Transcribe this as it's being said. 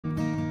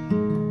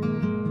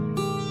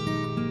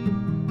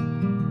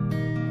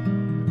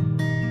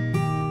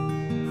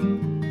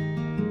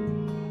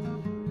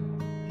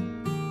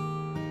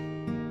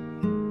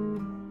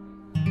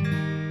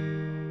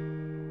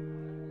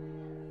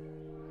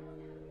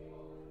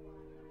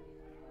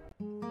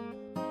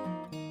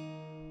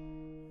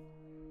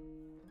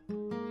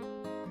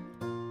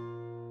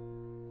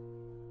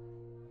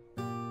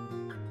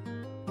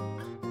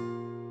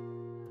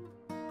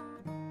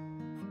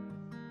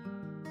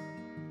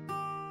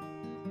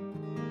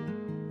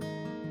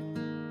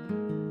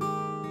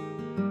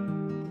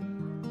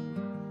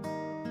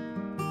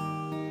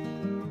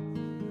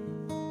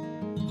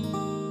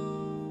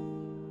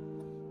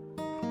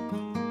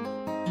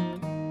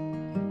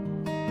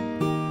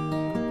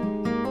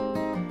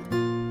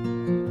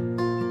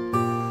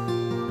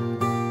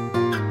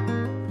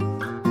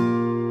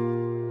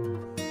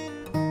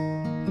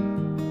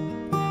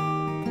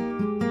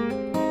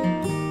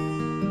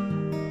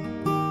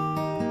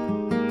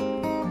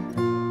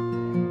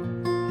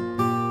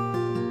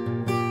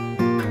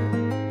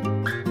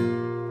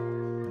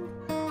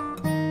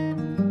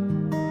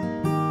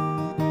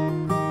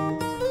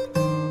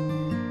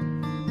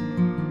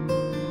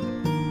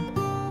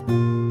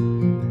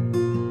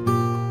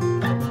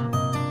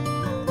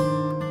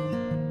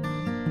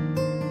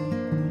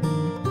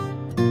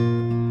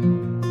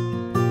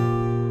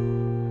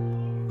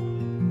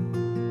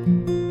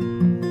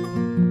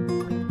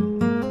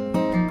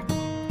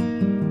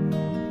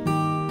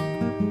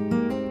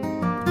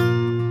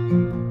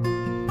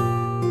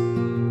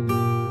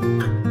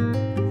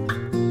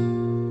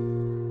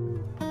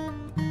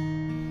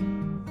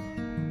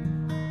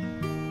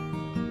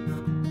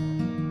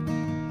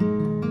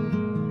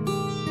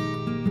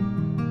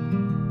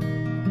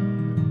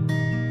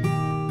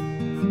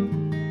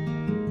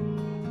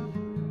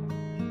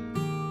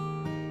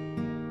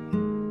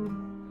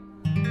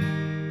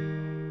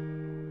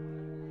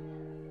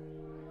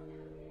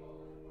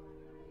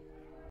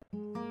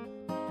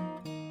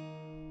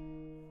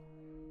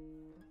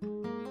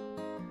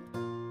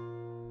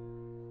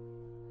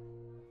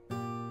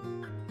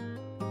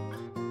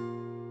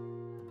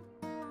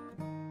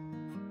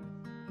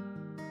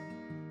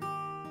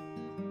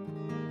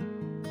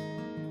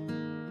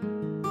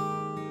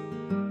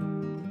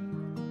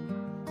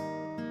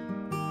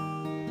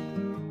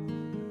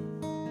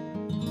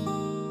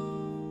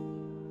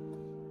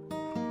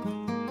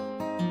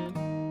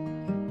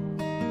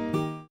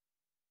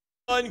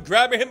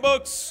Grab your hymn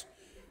books.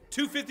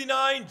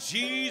 259,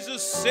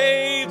 Jesus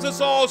saves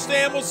us all.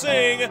 Stand, we'll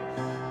sing.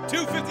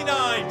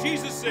 259,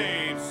 Jesus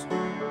saves.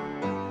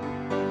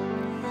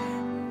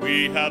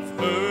 We have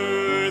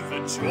heard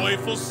the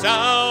joyful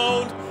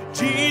sound.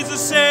 Jesus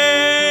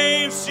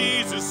saves,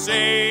 Jesus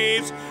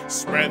saves.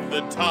 Spread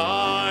the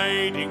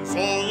tidings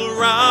all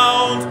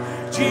around.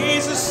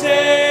 Jesus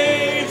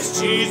saves,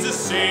 Jesus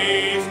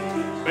saves.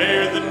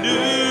 Bear the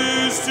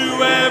news to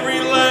every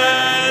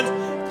land.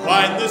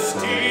 Climb the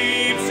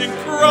steeps and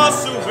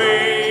cross the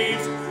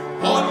waves.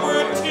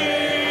 Onward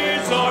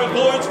 'tis our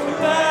Lord's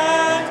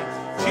command.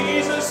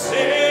 Jesus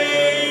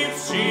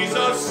saves,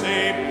 Jesus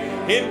saves.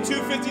 Hymn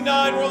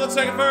 259, we're on the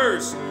second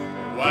verse.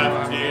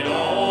 Wafted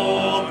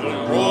on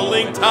the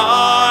rolling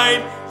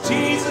tide.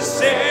 Jesus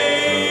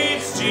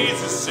saves,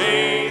 Jesus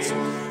saves.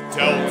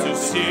 Tell to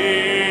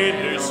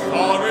sinners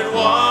far and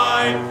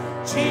wide.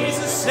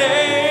 Jesus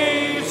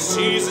saves,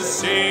 Jesus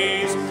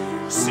saves.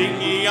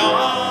 Sing ye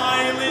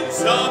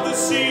islands of the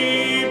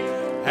sea.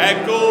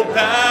 Echo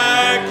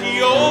back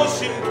ye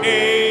ocean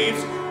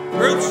caves.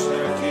 Earth's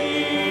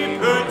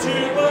keeper to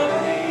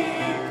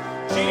believe.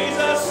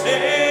 Jesus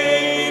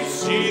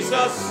saves,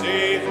 Jesus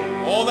saves.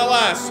 All that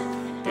last.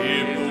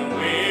 Give the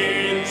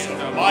winds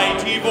a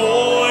mighty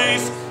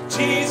voice.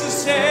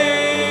 Jesus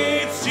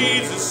saves,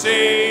 Jesus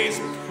saves.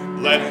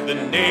 Let the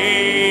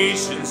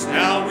nations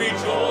now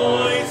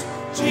rejoice.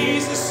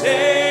 Jesus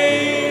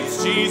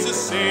saves, Jesus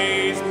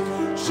saves.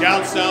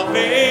 Shout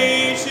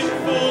salvation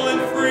full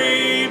and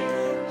free.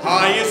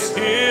 Highest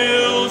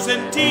hills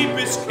and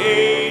deepest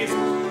caves.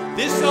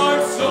 This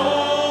our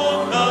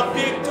song of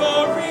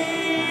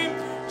victory.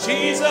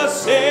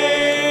 Jesus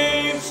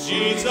saves,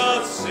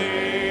 Jesus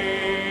saves.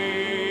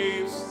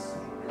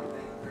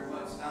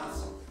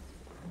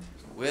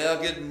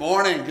 Well, good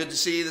morning. Good to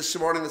see you this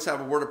morning. Let's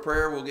have a word of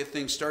prayer. We'll get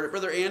things started.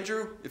 Brother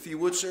Andrew, if you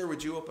would, sir,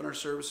 would you open our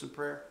service in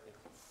prayer?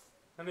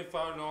 Heavenly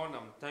Father, Lord,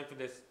 I'm thankful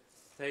this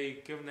day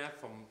you've given us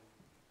from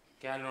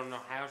gathering on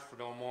our house to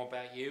know more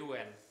about you.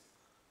 And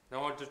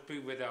Lord, just be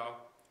with our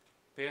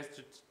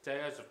pastor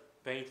today as a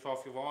page for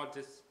your word.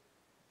 Just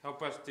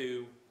help us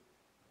to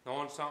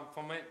learn something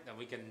from it that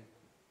we can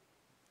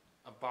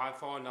abide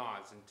for our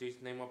lives. In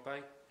Jesus' name I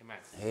pray. Amen.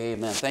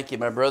 Amen. Thank you,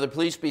 my brother.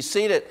 Please be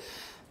seated.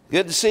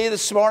 Good to see you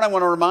this morning. I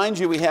want to remind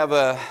you we have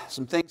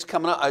some things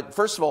coming up.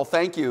 First of all,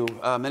 thank you.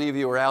 Many of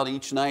you were out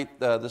each night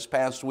this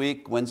past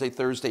week, Wednesday,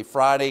 Thursday,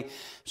 Friday.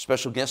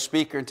 Special guest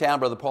speaker in town,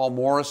 Brother Paul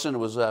Morrison. It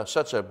was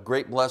such a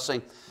great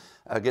blessing.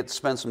 Get to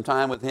spend some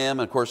time with him,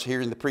 and of course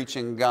hearing the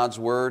preaching of God's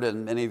Word,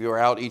 and many of you are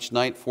out each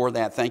night for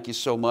that. Thank you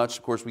so much.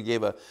 Of course, we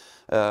gave a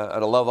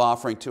love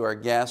offering to our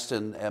guests,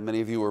 and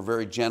many of you were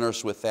very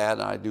generous with that,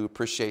 and I do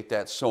appreciate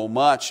that so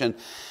much. And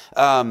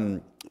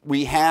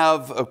we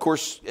have, of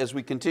course, as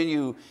we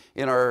continue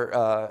in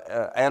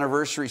our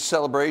anniversary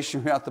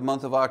celebration throughout the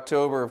month of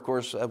October, of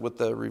course, with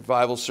the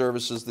revival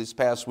services this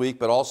past week,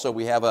 but also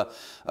we have a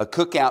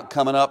cookout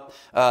coming up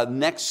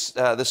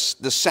this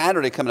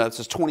Saturday coming up. It's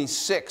the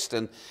 26th,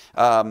 and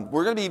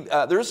we're going to be,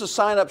 there's a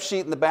sign-up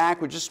sheet in the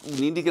back. We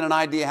need to get an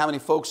idea how many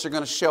folks are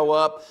going to show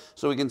up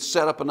so we can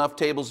set up enough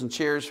tables and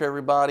chairs for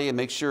everybody and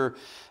make sure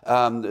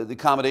the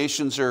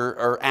accommodations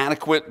are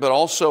adequate, but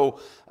also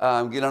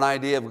get an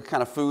idea of what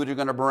kind of food you're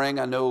going to bring.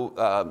 I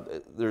know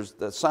there's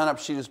the sign-up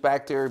sheet is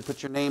back there.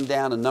 Put your name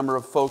down, a number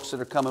of folks that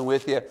are coming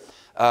with you.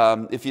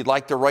 If you'd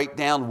like to write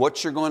down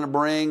what you're going to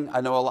bring,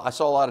 I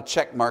saw a lot of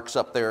check marks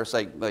up there,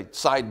 say like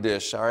side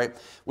dish, all right,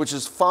 which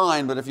is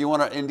fine, but if you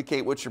want to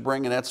indicate what you're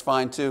bringing, that's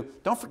fine too.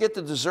 Don't forget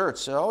the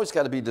desserts. There always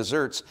got to be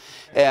desserts.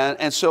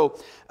 And so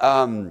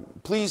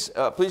please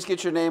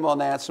get your name on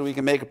that so we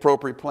can make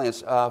appropriate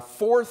plans.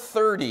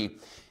 4:30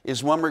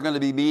 is when we're going to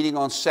be meeting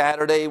on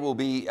Saturday. We'll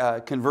be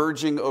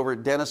converging over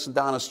at Dennis and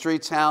Donna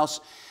Street's house.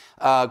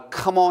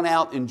 Come on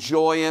out,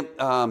 enjoy it.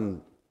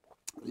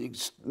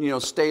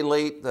 Stay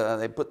late.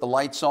 They put the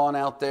lights on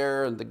out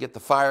there and to get the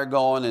fire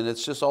going, and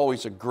it's just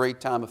always a great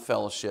time of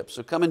fellowship.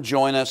 So come and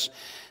join us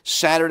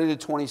Saturday the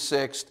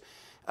 26th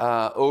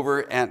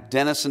over at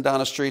Dennis and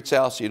Donna Street's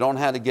house. You don't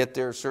have to get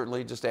there.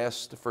 Certainly just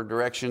ask for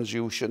directions.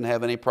 You shouldn't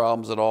have any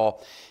problems at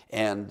all.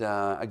 And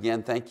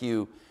again, thank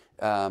you.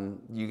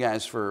 You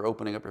guys for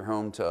opening up your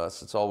home to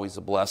us. It's always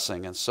a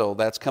blessing. And so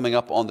that's coming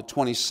up on the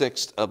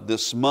 26th of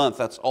this month.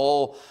 That's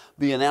all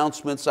the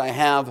announcements I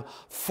have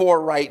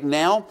for right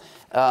now.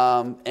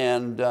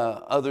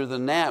 Other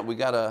than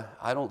that,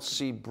 I don't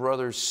see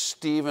Brother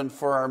Stephen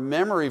for our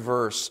memory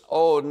verse.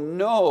 Oh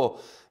no,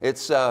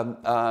 it's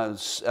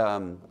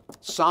Psalm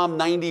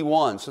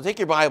 91. So take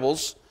your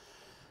Bibles,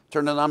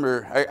 turn the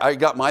number. I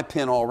got my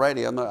pin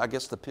already. I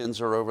guess the pins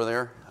are over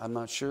there. I'm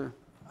not sure.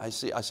 I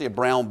see a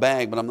brown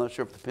bag, but I'm not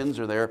sure if the pins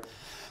are there.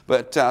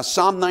 But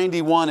Psalm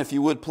 91, if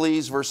you would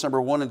please, verse number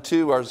 1 and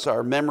 2 is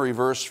our memory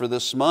verse for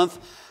this month.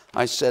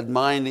 I said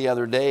mine the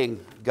other day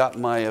and got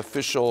my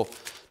official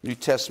New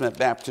Testament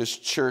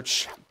Baptist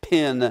Church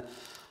pin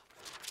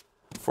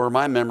for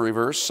my memory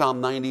verse,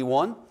 Psalm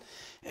 91.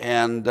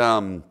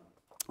 And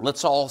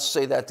let's all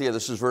say that together.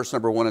 This is verse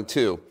number 1 and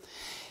 2.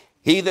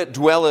 He that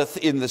dwelleth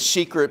in the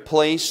secret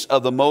place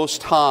of the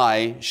Most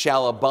High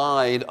shall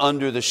abide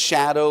under the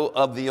shadow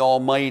of the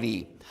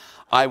Almighty.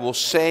 I will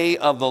say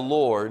of the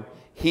Lord,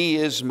 He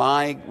is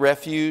my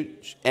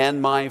refuge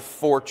and my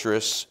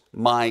fortress,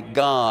 my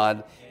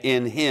God,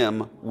 in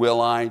Him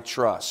will I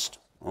trust.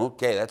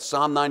 Okay, that's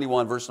Psalm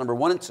 91, verse number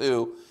 1 and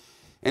 2.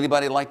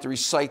 Anybody like to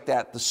recite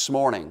that this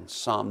morning?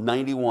 Psalm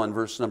 91,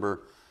 verse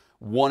number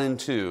 1 and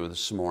 2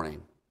 this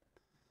morning.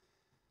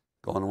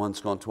 Going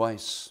once, going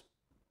twice.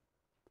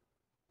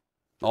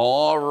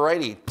 All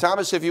righty.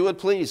 Thomas, if you would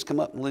please come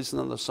up and listen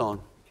to the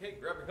song. Okay,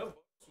 grab your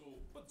help. We'll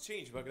put the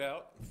change bucket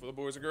out for the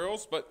boys and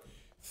girls. But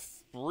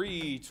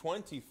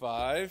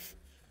 325,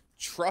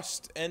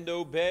 Trust and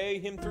Obey,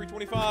 hymn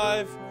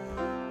 325.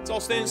 Let's all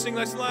stand and sing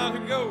nice and loud.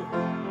 Here we go.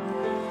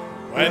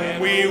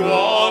 When we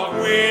walk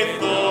with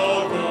the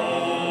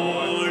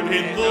Lord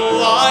in the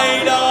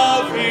light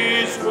of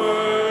His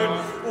word,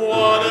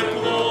 what a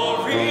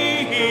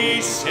glory He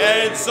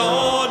sheds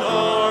on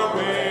our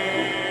way.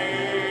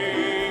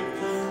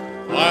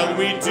 While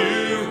we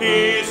do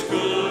His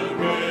good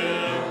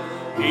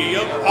will, He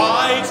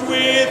abides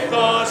with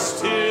us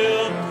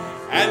still,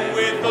 and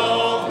with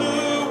all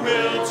who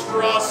will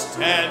trust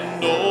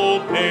and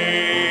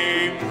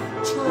obey.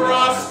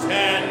 Trust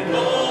and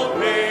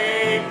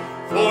obey,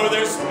 for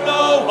there's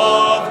no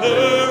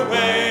other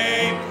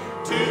way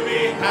to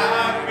be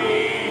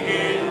happy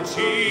in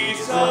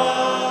Jesus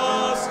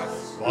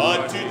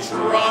but to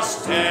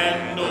trust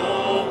and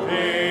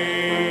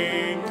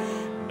obey.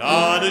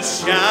 Not a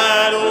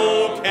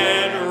shadow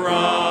can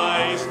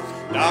rise,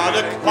 not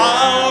a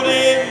cloud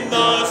in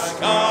the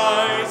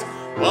skies,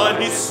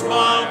 but His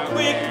smile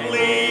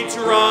quickly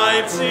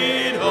drives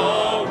it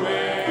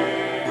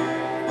away.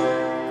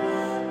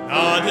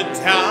 Not a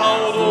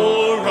doubt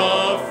or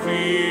a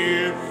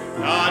fear,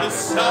 not a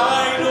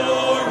sign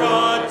or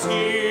a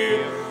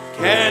tear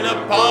can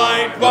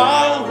abide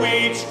while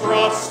we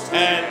trust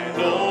and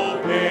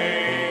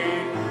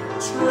obey.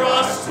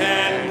 Trust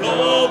and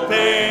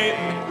obey,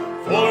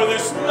 for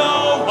there's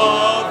no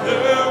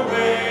other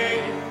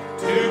way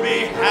to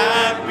be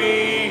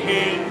happy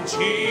in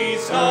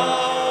Jesus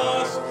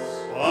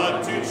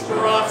but to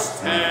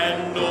trust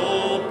and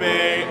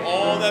obey.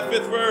 All that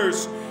fifth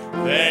verse.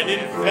 Then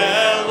in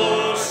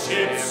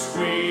fellowship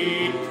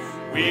sweet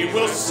we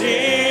will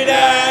sit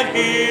at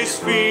His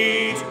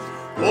feet,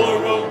 or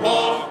we'll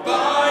walk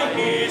by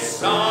His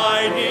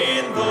side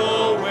in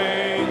the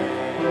way.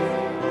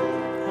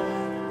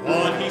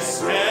 What He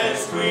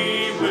says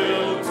we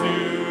will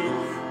do,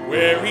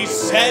 where He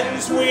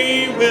sends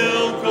we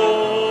will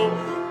go.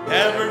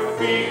 Never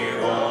fear,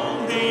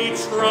 only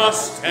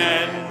trust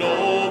and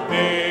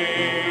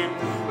obey.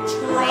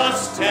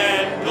 Trust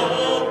and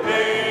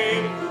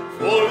obey,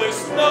 for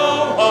there's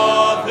no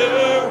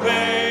other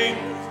way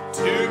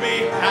to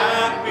be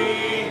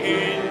happy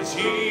in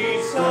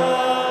Jesus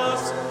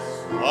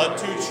but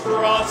to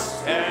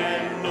trust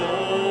and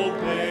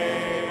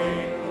obey.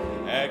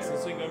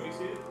 Excellent. Sing, don't be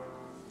seated.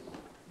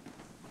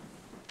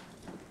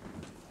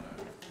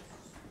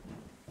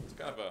 It's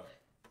kind of a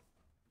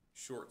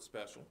short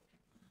special,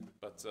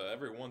 but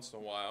every once in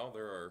a while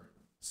there are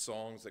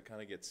songs that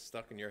kind of get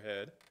stuck in your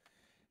head,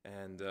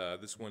 and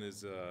this one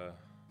is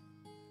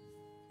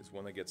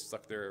one that gets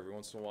stuck there every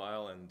once in a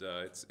while, and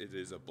it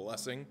is a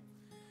blessing.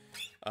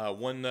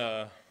 One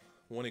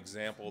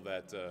example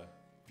that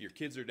if your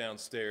kids are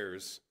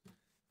downstairs,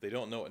 they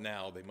don't know it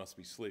now, they must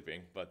be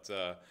sleeping, but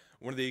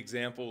one of the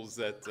examples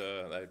that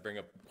I bring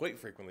up quite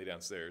frequently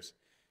downstairs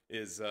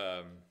is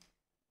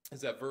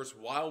that verse,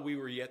 while we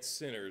were yet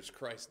sinners,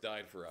 Christ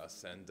died for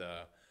us. And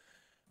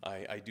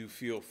I do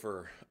feel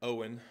for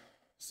Owen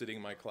sitting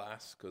in my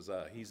class, because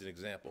he's an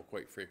example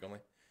quite frequently,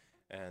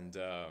 and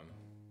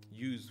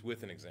used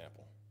with an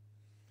example.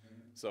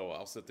 So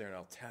I'll sit there and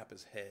I'll tap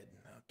his head,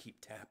 and I'll keep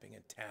tapping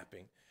and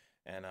tapping,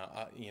 and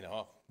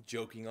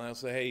jokingly I'll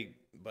say, "Hey,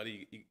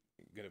 buddy, you're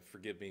gonna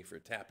forgive me for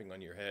tapping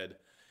on your head."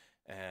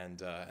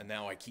 And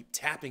now I keep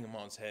tapping him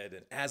on his head,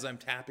 and as I'm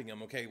tapping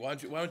him, okay, why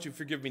don't you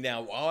forgive me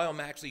now while I'm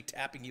actually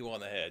tapping you on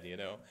the head,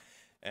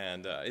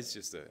 And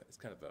it's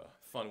kind of a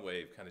fun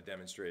way of kind of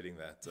demonstrating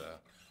that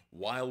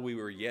while we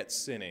were yet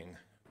sinning,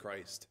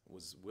 Christ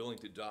was willing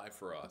to die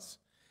for us.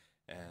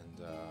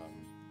 And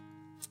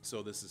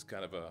so this is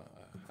kind of a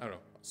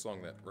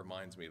song that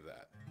reminds me of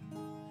that.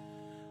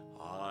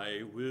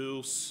 I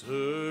will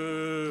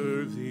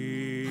serve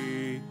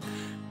thee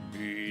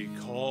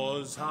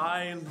because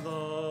I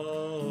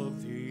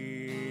love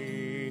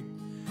thee.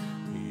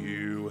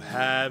 You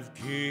have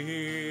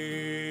given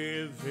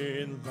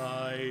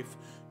life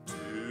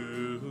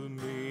to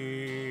me.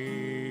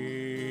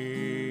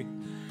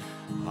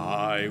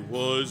 I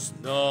was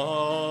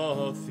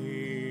nothing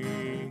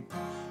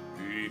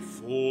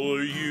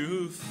before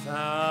you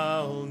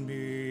found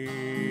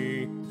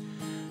me.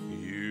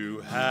 You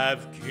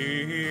have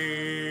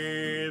given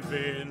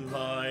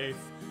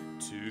life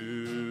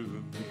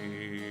to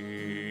me.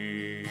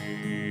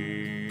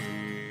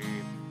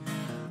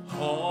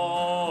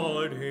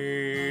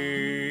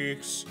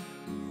 Heartaches,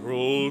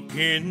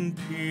 broken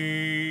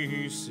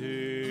pieces,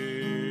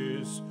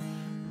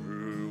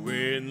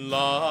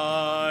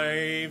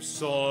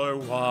 life's o'er,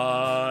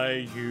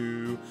 why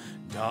you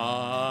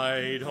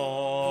died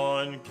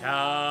on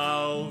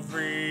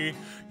Calvary.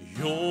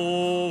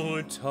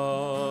 Your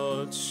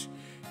touch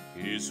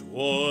is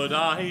what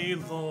I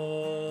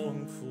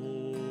long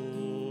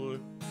for.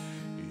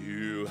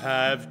 You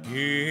have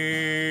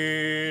given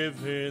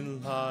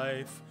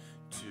life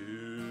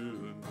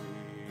to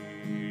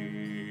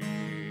me.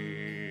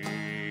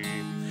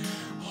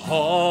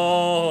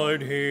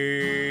 Heartaches,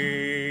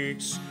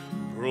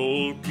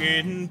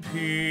 broken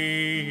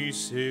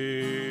pieces,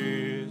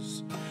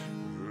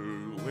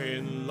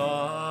 ruined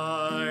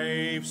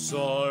lives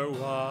are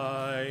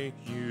why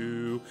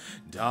you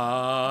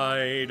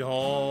died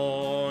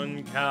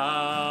on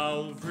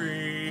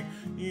Calvary.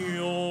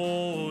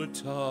 Your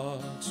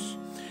touch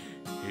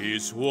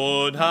is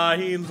what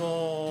I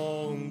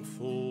long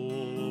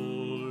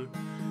for.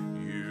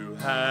 You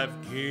have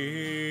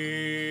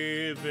given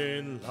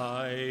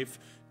life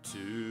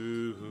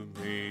to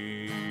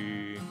me.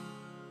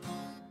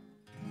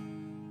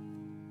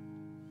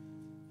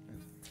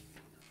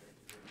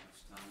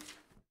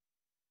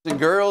 And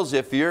girls,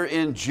 if you're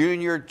in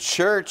junior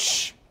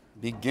church,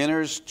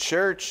 beginners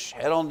church,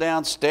 head on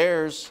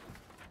downstairs.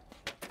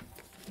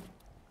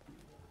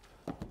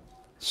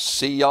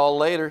 See y'all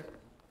later.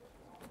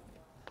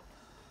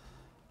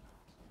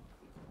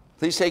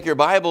 Please take your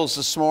Bibles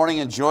this morning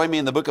and join me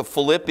in the book of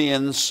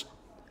Philippians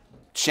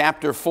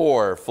chapter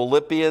 4.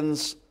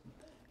 Philippians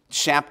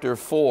chapter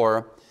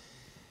 4.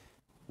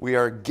 We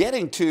are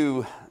getting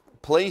to a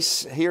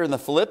place here in the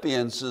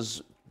Philippians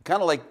is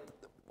kind of like,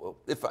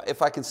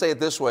 if I can say it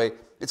this way,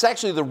 it's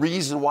actually the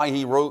reason why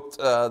he wrote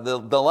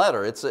the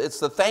letter. It's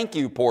the thank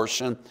you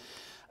portion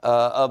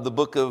of the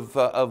book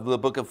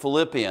of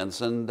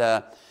Philippians. And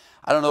I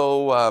don't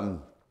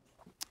know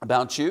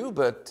about you,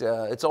 but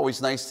it's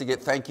always nice to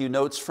get thank you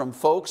notes from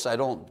folks. I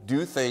don't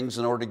do things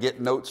in order to get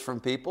notes from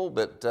people,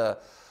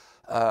 but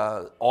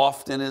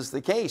often is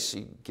the case.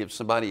 You give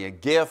somebody a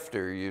gift,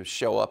 or you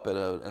show up at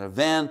an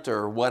event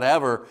or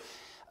whatever,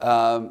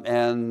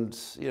 and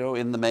you know,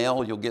 in the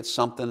mail you'll get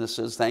something that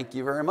says thank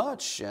you very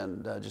much.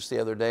 And just the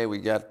other day we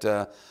got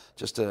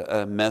just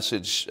a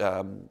message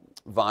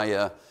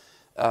via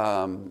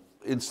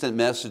instant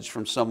message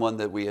from someone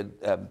that we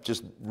had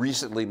just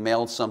recently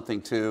mailed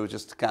something to.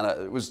 Just kind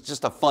of, it was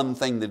just a fun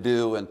thing to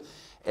do,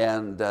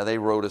 and they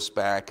wrote us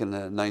back and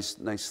a nice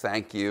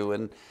thank you.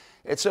 And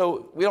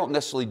so we don't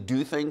necessarily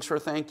do things for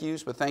thank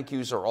yous, but thank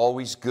yous are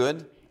always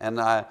good. And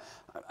I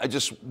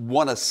just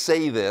want to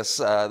say this.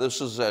 This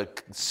was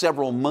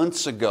several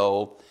months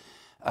ago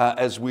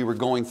as we were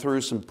going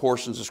through some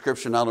portions of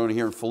Scripture, not only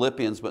here in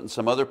Philippians, but in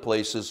some other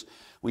places.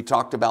 We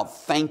talked about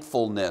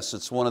thankfulness.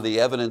 It's one of the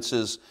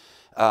evidences,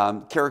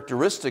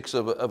 characteristics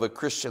of a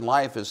Christian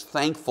life is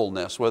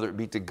thankfulness, whether it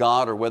be to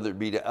God or whether it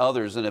be to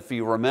others. And if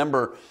you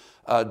remember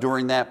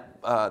during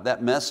that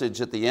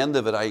message at the end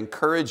of it, I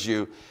encourage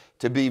you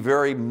to be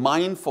very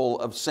mindful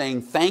of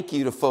saying thank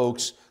you to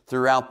folks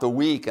throughout the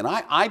week. And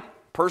I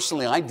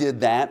personally, I did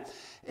that,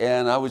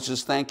 and I was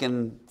just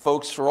thanking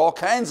folks for all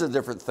kinds of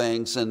different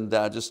things, and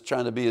just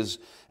trying to be as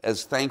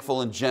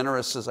thankful and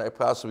generous as I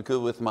possibly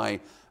could with my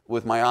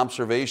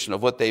observation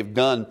of what they've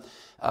done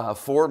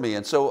for me.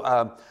 And so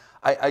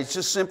I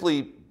just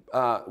simply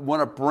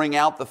want to bring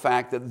out the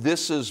fact that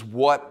this is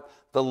what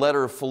the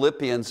letter of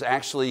Philippians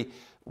actually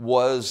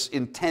was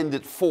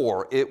intended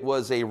for. It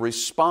was a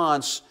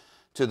response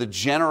to the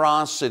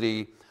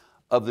generosity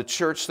of the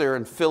church there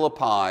in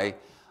Philippi,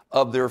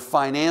 of their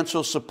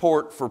financial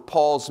support for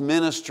Paul's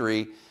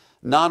ministry.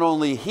 Not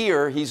only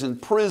here, he's in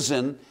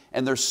prison,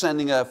 and they're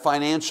sending a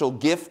financial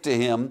gift to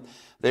him.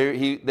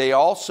 They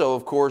also,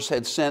 of course,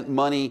 had sent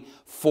money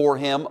for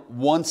him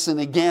once and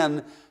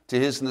again to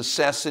his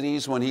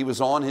necessities when he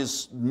was on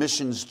his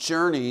missions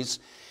journeys.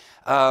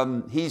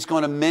 He's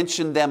going to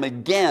mention them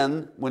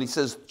again when he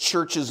says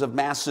churches of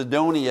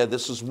Macedonia.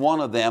 This is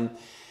one of them.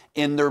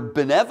 In their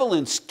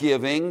benevolence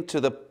giving to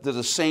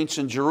the saints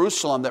in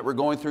Jerusalem that were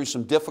going through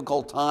some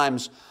difficult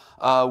times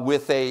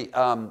with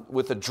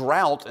a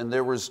drought, and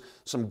there was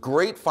some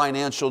great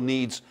financial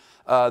needs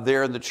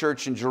there in the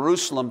church in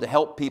Jerusalem to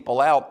help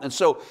people out. And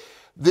so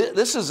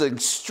this is an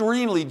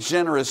extremely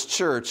generous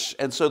church,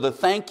 and so the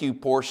thank you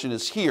portion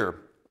is here.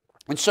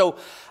 And so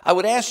I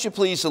would ask you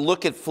please to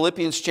look at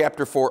Philippians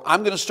chapter 4. I'm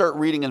going to start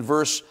reading in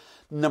verse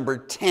number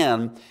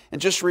 10, and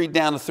just read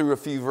down through a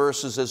few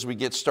verses as we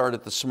get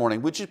started this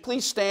morning. Would you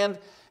please stand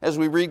as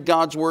we read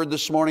God's word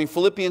this morning?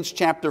 Philippians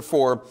chapter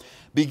 4,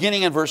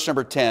 beginning in verse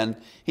number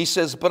 10, he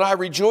says, "But I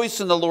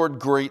rejoice in the Lord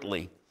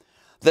greatly,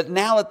 that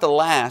now at the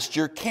last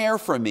your care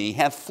for me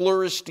hath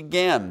flourished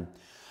again,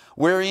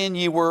 wherein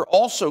ye were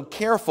also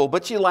careful,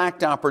 but ye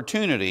lacked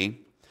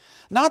opportunity.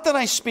 Not that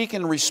I speak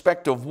in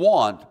respect of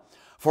want,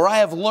 for I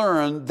have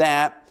learned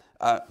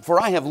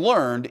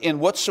in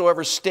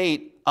whatsoever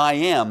state I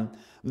am,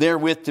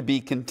 therewith to be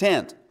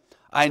content.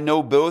 I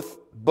know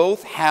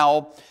both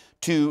how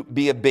to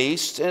be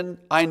abased, and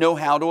I know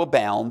how to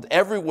abound.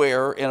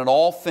 Everywhere and in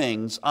all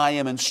things I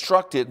am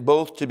instructed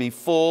both to be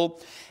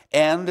full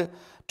and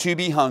to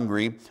be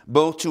hungry,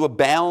 both to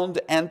abound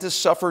and to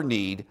suffer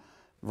need.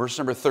 Verse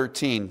number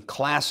 13,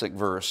 classic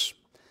verse.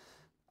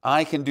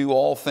 I can do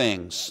all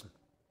things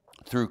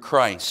through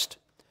Christ,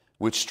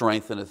 which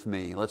strengtheneth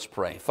me. Let's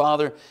pray.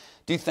 Father,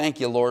 do thank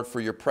you, Lord, for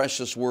your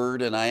precious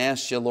word. And I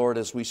ask you, Lord,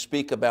 as we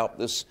speak about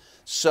this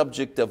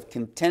subject of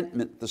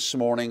contentment this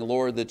morning,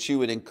 Lord, that you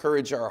would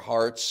encourage our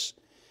hearts.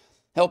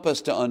 Help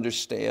us to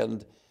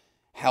understand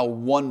how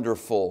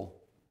wonderful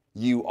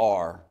you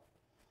are.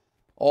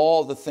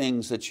 All the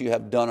things that you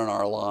have done in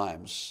our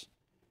lives.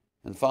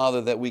 And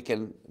Father, that we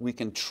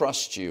can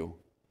trust you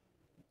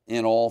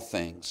in all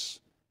things.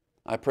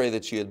 I pray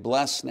that you would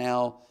bless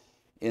now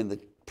in the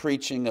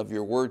preaching of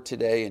your word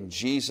today. In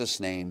Jesus'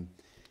 name,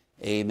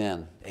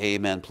 amen.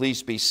 Amen.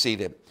 Please be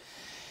seated.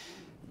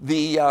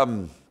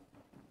 The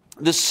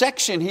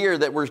section here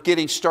that we're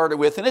getting started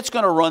with, and it's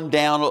going to run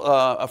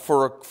down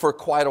for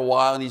quite a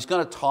while, and he's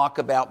going to talk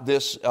about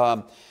this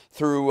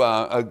through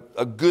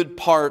a good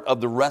part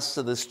of the rest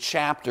of this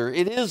chapter.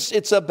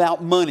 It's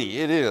about money.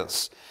 It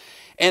is.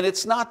 And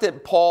it's not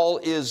that Paul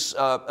is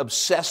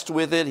obsessed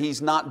with it.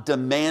 He's not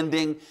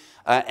demanding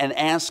and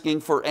asking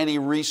for any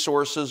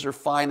resources or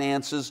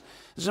finances.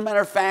 As a matter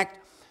of fact,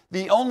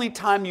 the only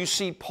time you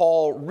see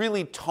Paul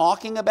really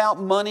talking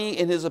about money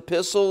in his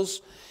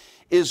epistles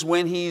is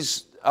when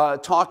he's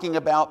talking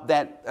about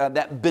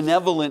that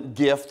benevolent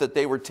gift that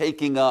they were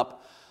taking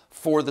up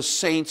for the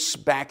saints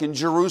back in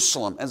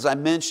Jerusalem. As I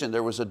mentioned,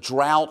 there was a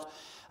drought.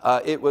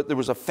 There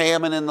was a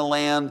famine in the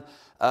land.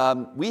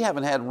 We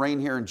haven't had rain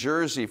here in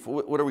Jersey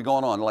for, what are we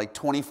going on, like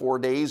 24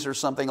 days or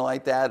something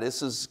like that?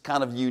 This is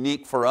kind of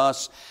unique for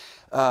us.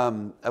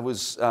 Brother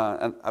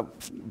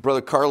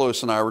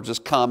Carlos and I were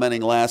just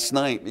commenting last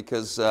night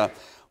because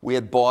we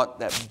had bought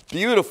that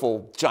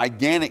beautiful,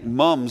 gigantic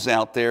mums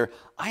out there.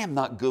 I am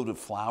not good at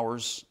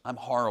flowers. I'm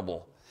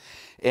horrible.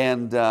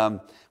 And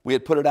we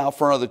had put it out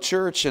front of the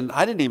church, and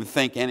I didn't even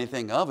think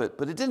anything of it.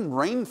 But it didn't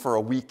rain for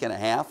a week and a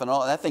half, and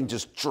all that thing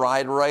just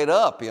dried right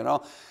up, you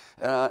know.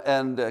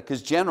 And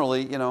because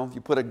generally, you know,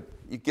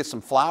 you get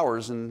some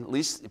flowers, and at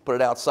least you put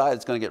it outside,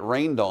 it's going to get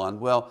rained on.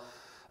 Well,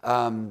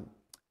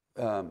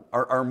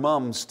 our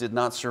mums did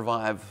not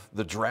survive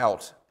the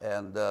drought,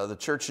 and the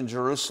church in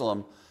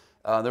Jerusalem.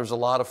 There was a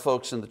lot of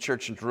folks in the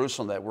church in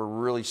Jerusalem that were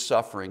really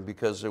suffering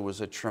because there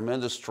was a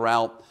tremendous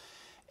drought,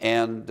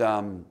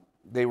 and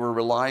they were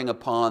relying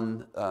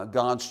upon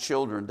God's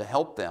children to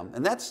help them.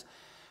 And that's,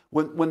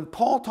 when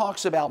Paul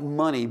talks about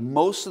money,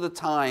 most of the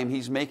time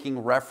he's making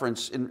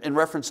reference, in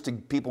reference to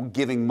people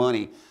giving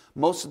money,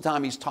 most of the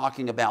time he's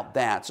talking about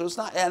that. So it's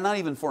not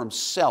even for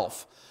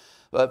himself,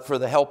 but for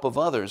the help of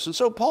others. And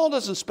so Paul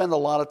doesn't spend a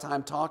lot of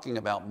time talking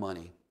about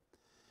money.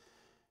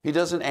 He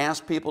doesn't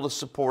ask people to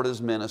support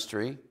his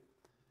ministry.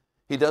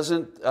 He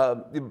doesn't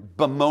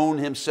bemoan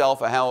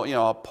himself how, you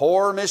know, a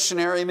poor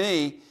missionary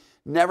me.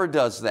 Never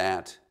does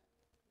that.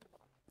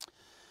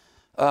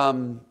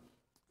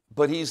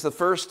 But he's the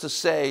first to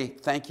say,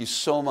 thank you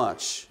so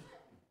much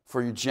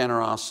for your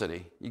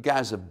generosity. You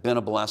guys have been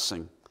a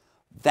blessing.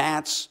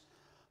 That's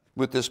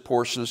what this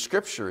portion of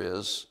Scripture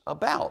is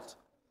about.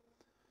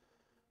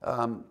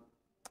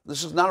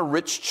 This is not a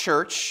rich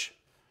church,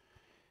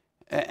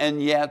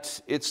 and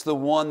yet it's the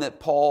one that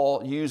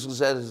Paul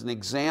uses as an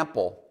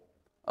example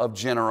of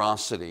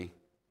generosity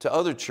to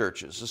other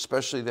churches,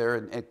 especially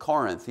there at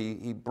Corinth.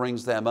 He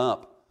brings them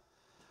up.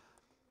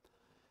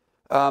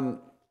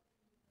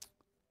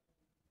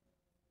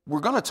 We're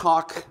going to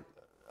talk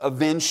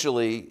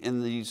eventually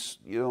in these,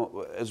 you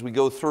know, as we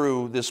go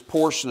through this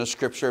portion of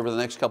Scripture over the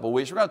next couple of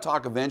weeks, we're going to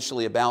talk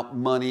eventually about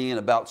money and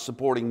about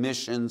supporting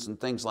missions and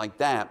things like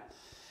that.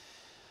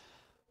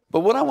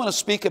 But what I want to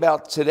speak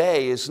about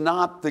today is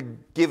not the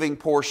giving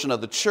portion of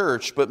the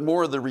church, but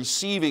more the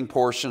receiving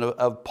portion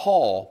of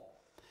Paul.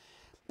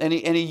 And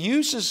he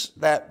uses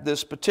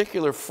this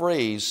particular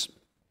phrase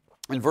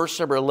in verse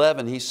number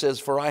 11. He says,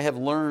 "For I have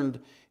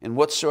learned in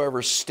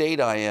whatsoever state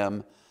I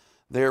am,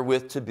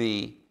 therewith to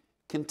be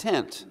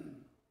content."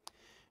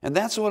 And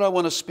that's what I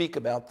want to speak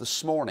about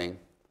this morning,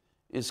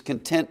 is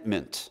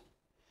contentment.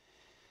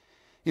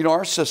 You know,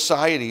 our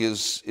society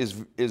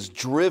is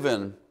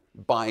driven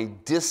by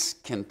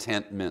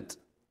discontentment.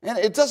 And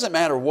it doesn't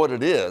matter what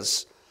it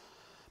is,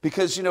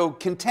 because, you know,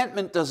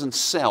 contentment doesn't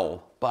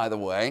sell, by the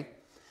way.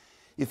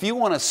 If you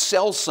want to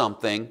sell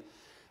something,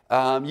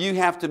 you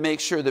have to make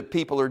sure that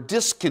people are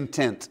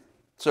discontent.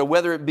 So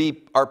whether it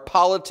be our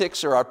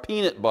politics or our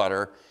peanut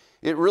butter,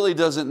 it really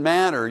doesn't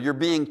matter. You're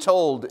being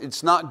told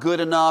it's not good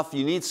enough,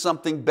 you need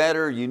something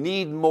better, you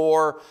need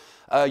more,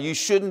 you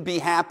shouldn't be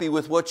happy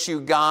with what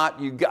you got.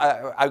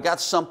 I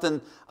got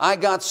something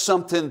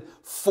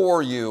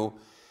for you.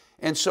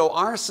 And so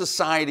our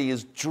society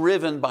is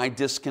driven by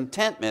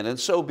discontentment. And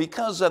so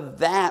because of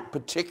that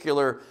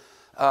particular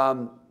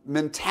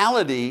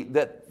mentality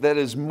that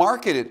is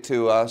marketed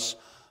to us,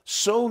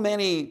 so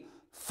many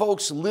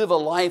folks live a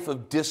life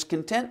of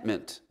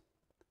discontentment.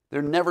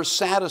 They're never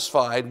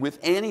satisfied with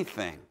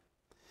anything.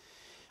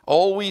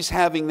 Always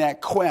having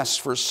that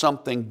quest for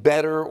something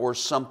better or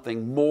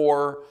something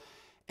more,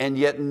 and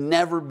yet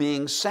never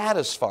being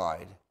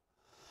satisfied.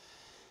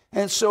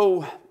 And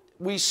so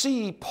we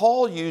see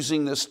Paul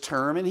using this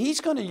term, and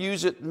he's going to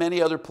use it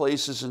many other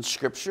places in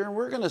Scripture. And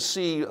we're going to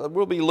see,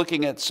 we'll be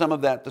looking at some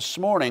of that this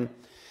morning.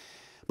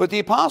 But the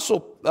Apostle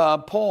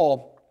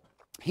Paul,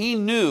 he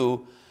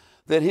knew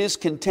that his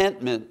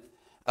contentment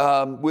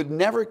would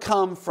never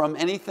come from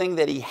anything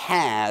that he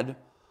had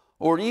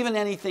or even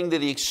anything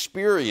that he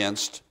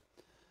experienced,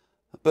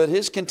 but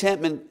his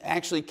contentment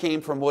actually came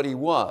from what he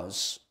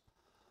was,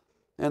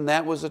 and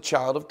that was a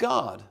child of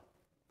God.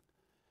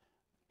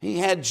 He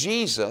had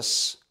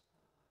Jesus,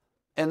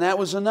 and that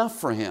was enough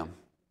for him.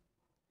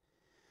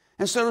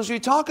 And so as we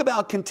talk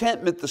about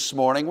contentment this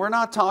morning, we're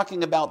not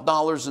talking about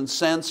dollars and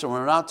cents, and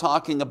we're not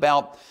talking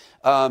about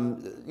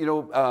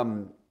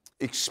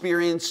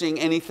experiencing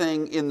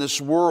anything in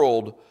this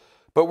world,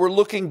 but we're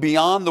looking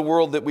beyond the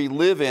world that we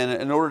live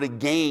in order to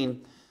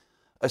gain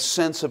a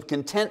sense of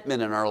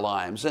contentment in our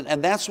lives.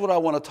 And that's what I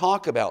want to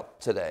talk about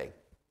today.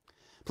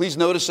 Please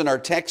notice in our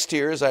text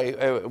here, as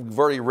we've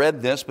already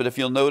read this, but if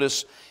you'll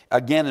notice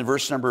again in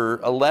verse number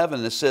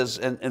 11, it says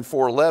in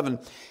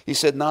 4:11, he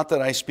said, "Not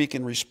that I speak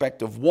in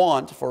respect of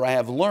want, for I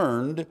have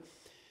learned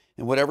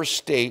in whatever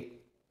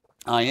state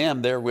I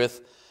am therewith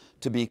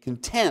to be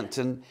content."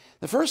 And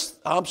the first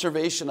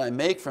observation I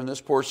make from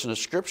this portion of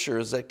Scripture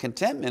is that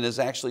contentment is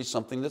actually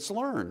something that's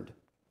learned.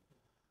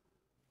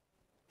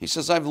 He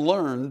says, "I've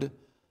learned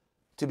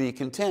to be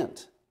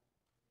content."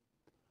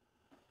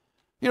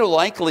 You know,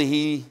 likely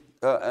he,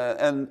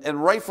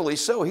 and rightfully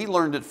so, he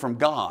learned it from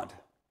God.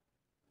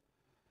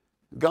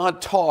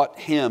 God taught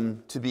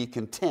him to be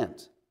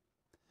content.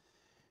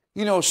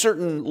 You know,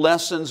 certain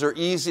lessons are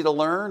easy to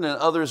learn and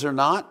others are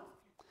not.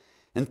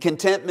 And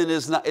contentment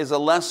is a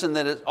lesson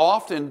that it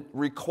often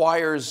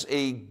requires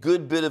a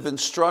good bit of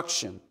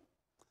instruction.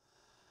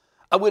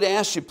 I would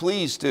ask you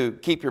please to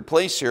keep your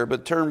place here,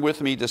 but turn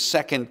with me to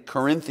 2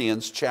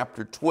 Corinthians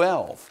chapter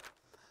 12.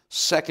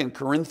 2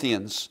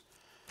 Corinthians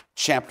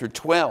chapter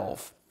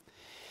 12.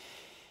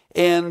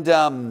 And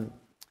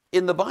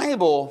in the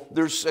Bible,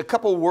 there's a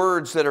couple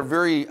words that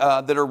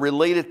are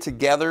related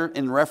together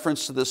in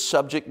reference to this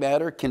subject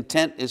matter.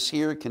 Content is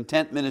here,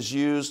 contentment is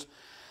used.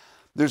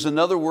 There's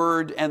another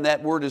word, and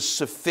that word is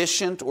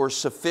sufficient or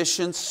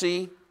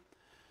sufficiency.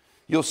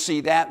 You'll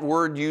see that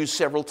word used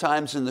several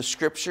times in the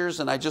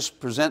Scriptures, and I just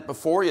present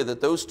before you that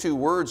those two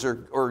words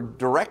are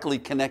directly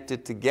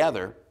connected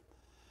together.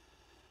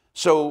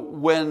 So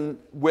when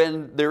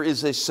there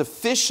is a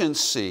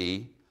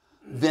sufficiency,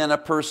 then a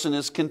person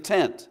is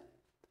content.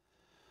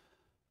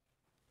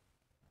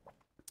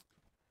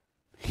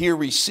 Here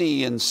we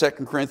see in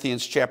 2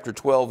 Corinthians chapter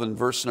 12 and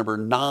verse number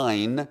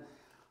 9,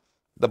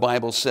 the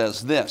Bible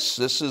says this.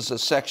 This is a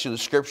section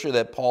of Scripture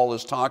that Paul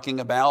is talking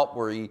about,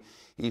 where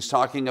he's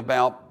talking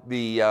about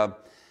the,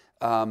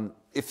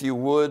 if you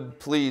would,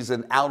 please,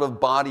 an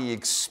out-of-body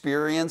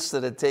experience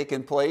that had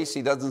taken place.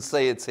 He doesn't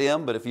say it's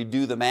him, but if you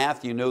do the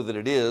math, you know that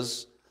it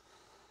is.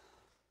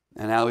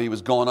 And how he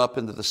was going up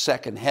into the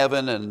second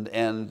heaven,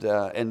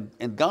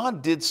 and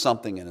God did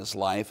something in his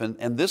life.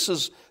 And this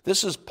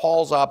is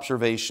Paul's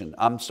observation.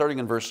 I'm starting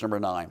in verse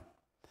number 9.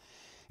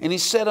 "And he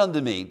said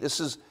unto me," this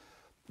is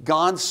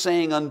God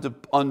saying unto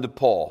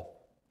Paul,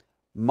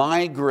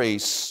 "My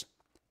grace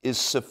is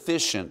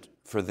sufficient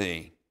for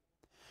thee.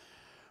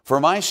 For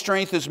my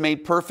strength is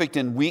made perfect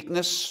in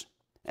weakness."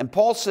 And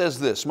Paul says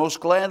this, "Most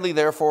gladly,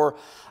 therefore,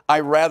 I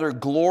rather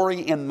glory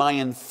in my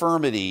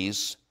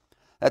infirmities,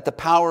 that the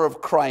power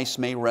of Christ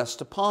may rest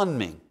upon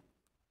me."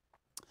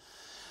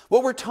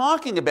 What we're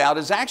talking about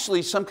is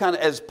actually some kind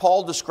of, as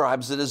Paul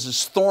describes it, as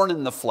his thorn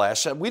in the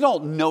flesh. We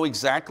don't know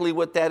exactly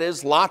what that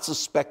is. Lots of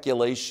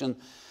speculation.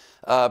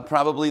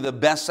 Probably the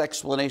best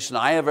explanation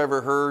I have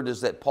ever heard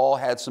is that Paul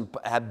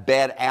had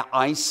bad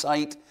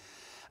eyesight.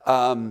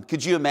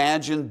 Could you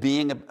imagine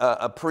being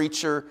a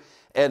preacher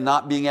and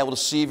not being able to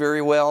see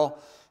very well?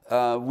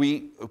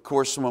 Of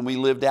course, when we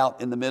lived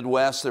out in the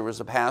Midwest, there was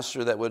a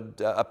pastor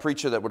a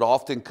preacher that would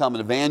often come,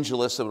 an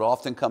evangelist that would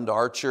often come to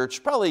our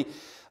church.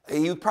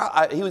 He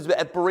was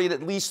at Berean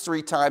at least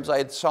 3 times.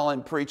 I saw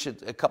him preach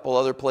at a couple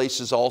other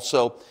places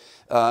also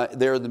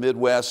there in the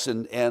Midwest,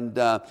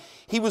 and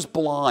he was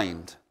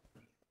blind.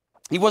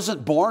 He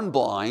wasn't born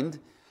blind.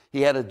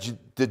 He had a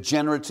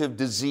degenerative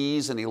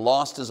disease, and he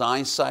lost his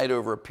eyesight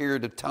over a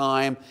period of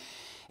time.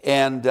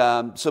 And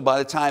so by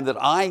the time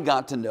that I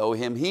got to know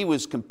him, he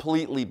was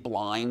completely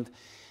blind.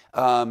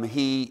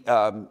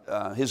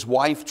 His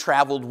wife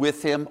traveled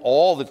with him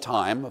all the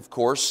time, of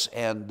course,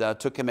 and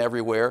took him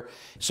everywhere.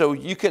 So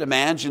you can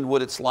imagine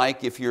what it's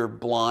like if you're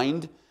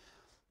blind.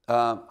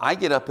 I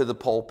get up in the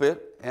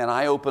pulpit and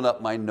I open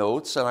up my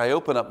notes and I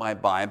open up my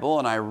Bible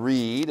and I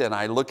read and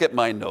I look at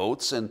my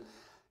notes, and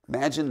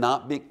imagine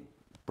not being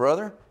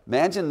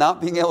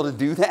able to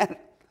do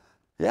that.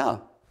 Yeah.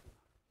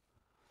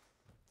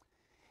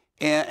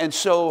 And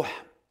so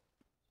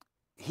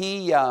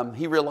he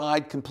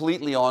relied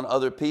completely on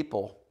other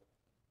people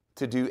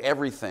to do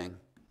everything.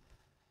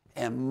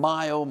 And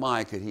my, oh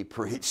my, could he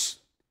preach.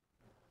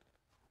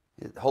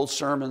 Whole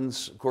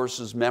sermons, of course,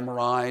 is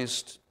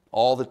memorized.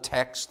 All the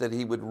text that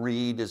he would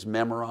read is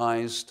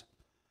memorized.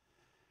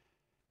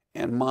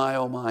 And my,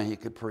 oh my, he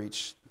could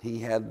preach. He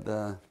had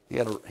a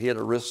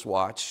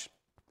wristwatch,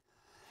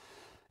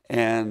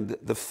 and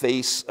the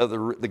face of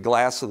the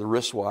glass of the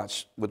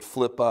wristwatch would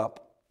flip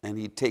up, and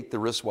he'd take the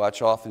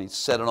wristwatch off and he'd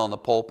set it on the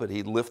pulpit.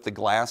 He'd lift the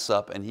glass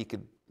up, and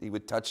he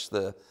would touch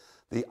the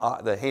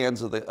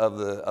hands of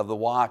the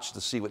watch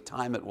to see what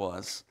time it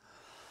was.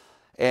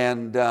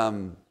 And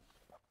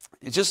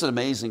it's just an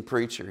amazing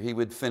preacher. He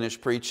would finish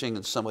preaching,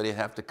 and somebody would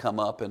have to come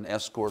up and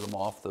escort him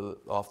off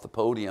the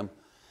podium.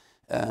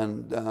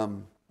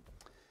 And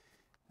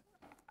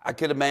I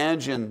could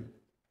imagine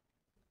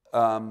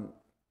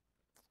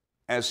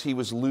as he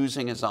was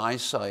losing his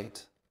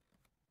eyesight,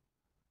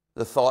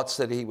 the thoughts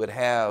that he would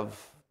have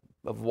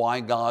of why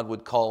God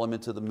would call him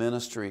into the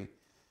ministry,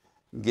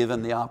 give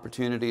him the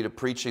opportunity to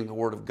preaching the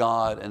Word of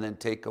God, and then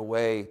take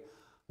away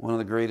one of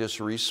the greatest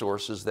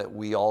resources that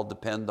we all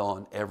depend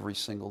on every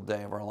single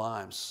day of our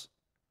lives.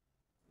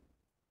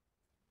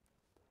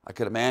 I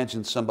could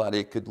imagine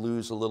somebody could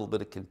lose a little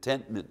bit of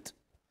contentment.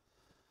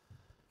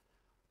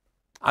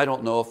 I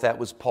don't know if that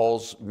was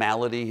Paul's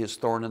malady, his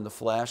thorn in the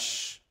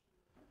flesh.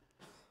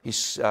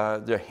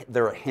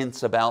 There are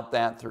hints about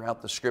that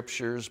throughout the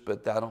Scriptures,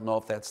 but I don't know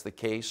if that's the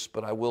case.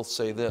 But I will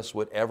say this,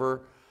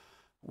 whatever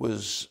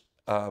was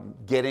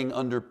getting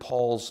under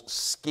Paul's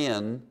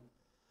skin,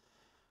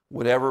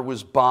 whatever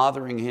was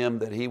bothering him,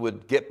 that he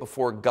would get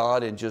before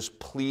God and just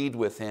plead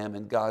with him,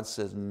 and God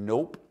says,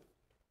 nope,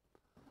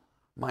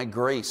 my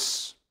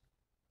grace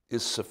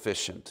is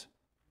sufficient.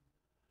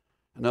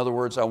 In other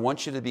words, I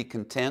want you to be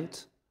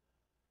content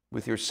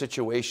with your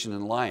situation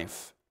in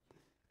life,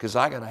 because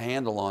I got a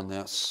handle on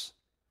this.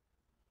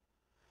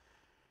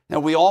 Now,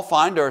 we all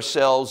find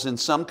ourselves in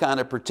some kind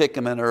of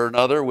predicament or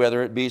another,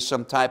 whether it be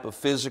some type of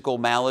physical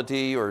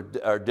malady or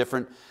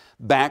different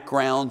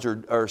backgrounds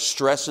or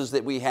stresses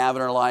that we have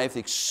in our life,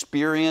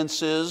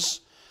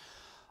 experiences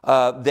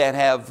that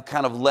have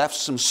kind of left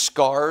some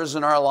scars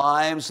in our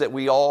lives that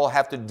we all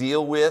have to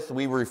deal with.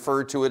 We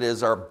refer to it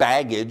as our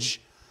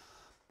baggage,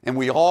 and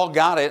we all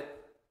got it.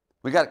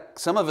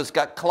 Some of us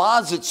got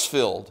closets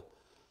filled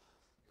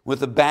with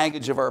the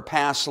baggage of our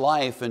past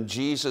life, and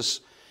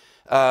Jesus,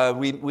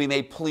 we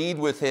may plead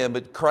with him,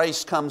 but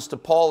Christ comes to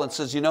Paul and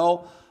says, you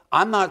know,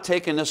 I'm not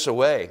taking this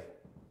away.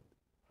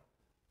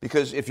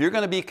 Because if you're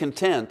going to be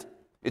content,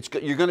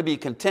 you're going to be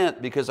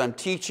content because I'm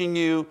teaching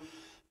you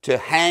to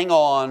hang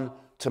on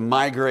to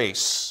my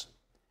grace,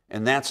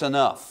 and that's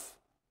enough.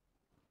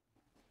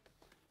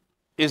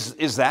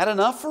 Is that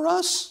enough for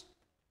us?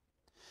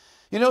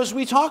 You know, as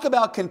we talk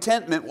about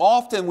contentment,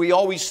 often we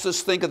always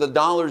just think of the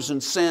dollars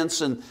and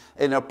cents and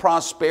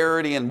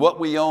prosperity and what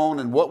we own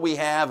and what we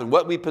have and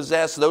what we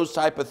possess, those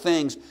type of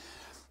things.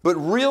 But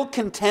real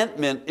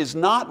contentment is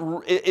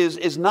not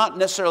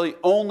necessarily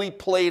only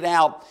played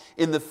out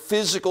in the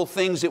physical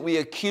things that we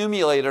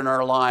accumulate in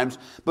our lives,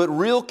 but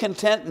real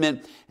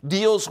contentment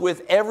deals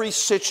with every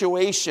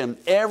situation,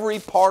 every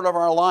part of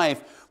our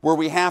life where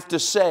we have to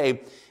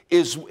say,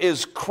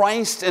 is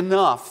Christ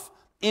enough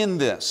in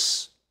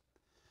this?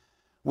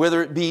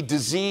 Whether it be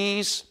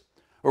disease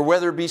or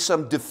whether it be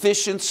some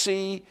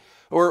deficiency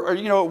or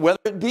you know, whether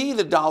it be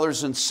the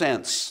dollars and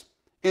cents,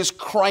 is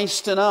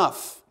Christ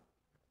enough?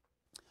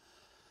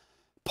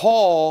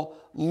 Paul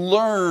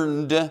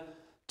learned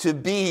to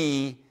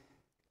be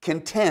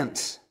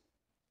content.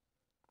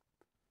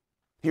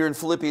 Here in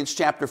Philippians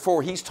chapter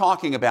 4, he's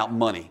talking about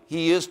money.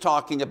 He is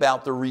talking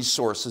about the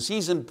resources.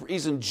 He's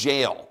in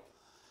jail.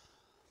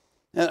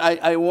 And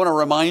I want to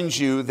remind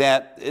you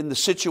that in the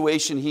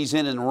situation he's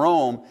in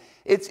Rome,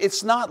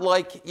 it's not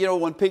like, you know,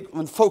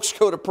 when folks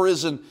go to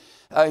prison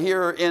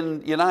here in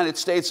the United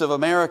States of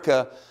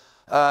America,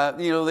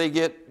 you know, they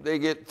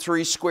get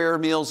 3 square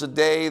meals a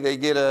day. They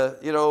get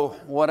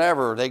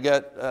whatever. They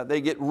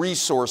get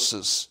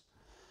resources.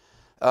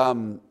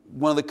 One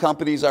of the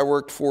companies I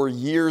worked for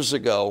years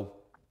ago,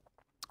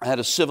 I had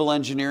a civil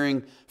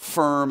engineering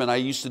firm, and I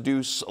used to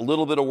do a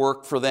little bit of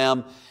work for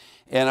them.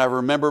 And I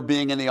remember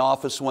being in the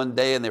office one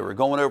day, and they were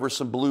going over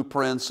some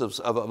blueprints of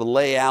a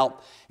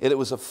layout, and it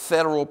was a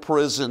federal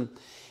prison.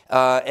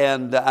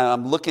 And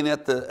I'm looking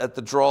at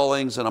the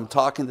drawings, and I'm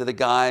talking to the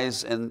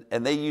guys, and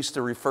they used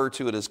to refer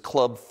to it as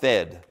Club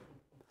Fed.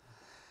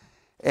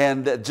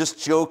 And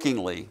just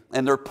jokingly,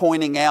 and they're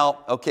pointing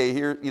out, okay,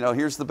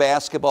 here's the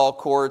basketball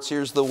courts,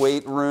 here's the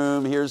weight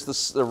room, here's the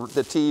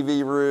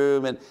TV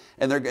room, and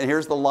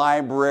here's the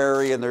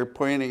library, and they're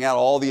pointing out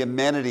all the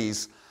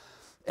amenities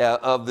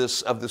of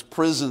this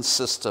prison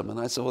system. And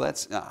I said, well,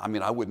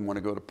 I wouldn't want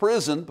to go to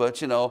prison, but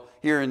you know,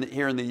 here in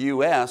the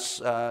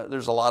U.S.,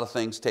 there's a lot of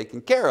things taken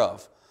care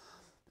of.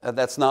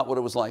 That's not what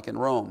it was like in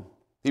Rome.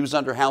 He was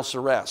under house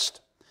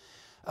arrest.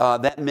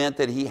 That meant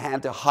that he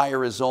had to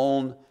hire his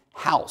own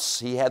house.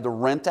 He had to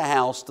rent a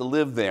house to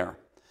live there.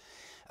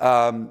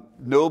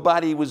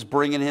 Nobody was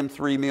bringing him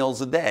 3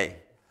 meals a day.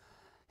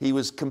 He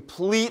was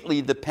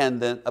completely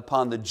dependent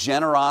upon the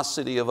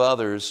generosity of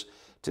others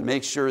to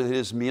make sure that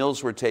his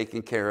meals were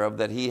taken care of,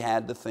 that he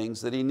had the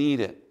things that he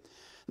needed.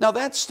 Now,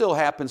 that still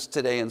happens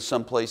today in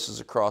some places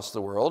across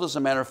the world. As a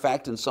matter of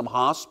fact, in some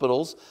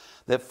hospitals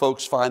that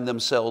folks find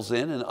themselves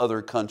in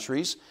other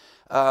countries,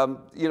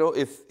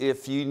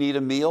 if you need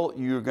a meal,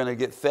 you're going to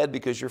get fed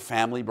because your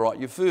family brought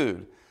you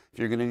food. If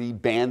you're going to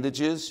need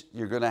bandages,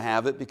 you're going to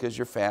have it because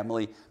your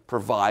family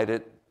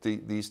provided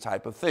these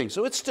type of things.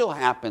 So it still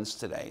happens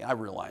today. I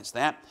realize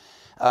that,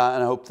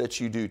 and I hope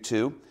that you do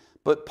too.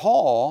 But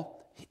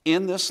Paul,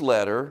 in this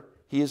letter,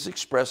 he is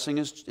expressing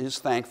his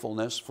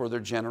thankfulness for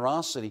their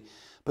generosity.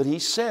 But he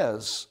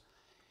says,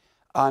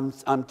 I'm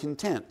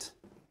content.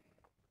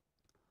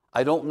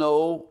 I don't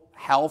know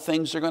how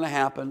things are going to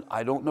happen.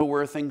 I don't know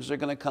where things are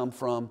going to come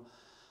from.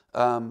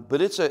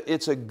 But it's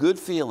a good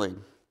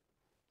feeling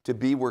to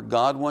be where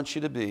God wants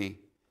you to be,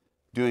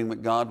 doing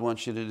what God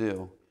wants you to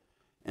do,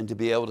 and to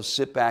be able to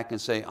sit back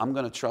and say, I'm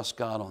going to trust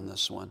God on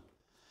this one.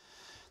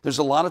 There's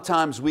a lot of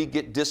times we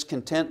get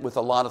discontent with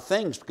a lot of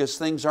things because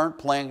things aren't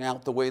playing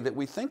out the way that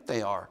we think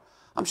they are.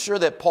 I'm sure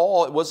that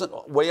Paul, it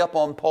wasn't way up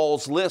on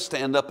Paul's list to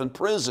end up in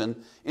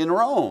prison in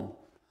Rome.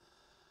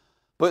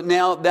 But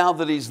now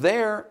that he's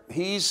there,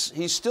 he's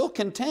still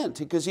content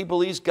because he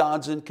believes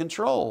God's in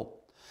control.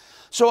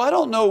 So I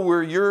don't know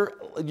where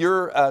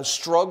your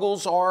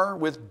struggles are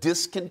with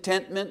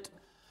discontentment,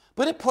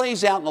 but it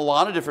plays out in a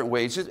lot of different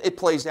ways. It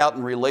plays out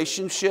in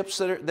relationships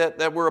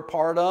that we're a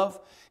part of.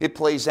 It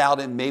plays out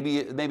in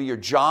maybe your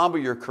job or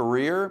your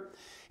career.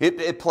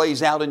 It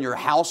plays out in your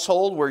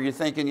household where you're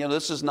thinking,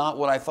 this is not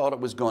what I thought it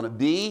was going to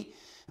be.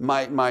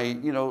 My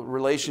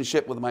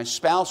relationship with my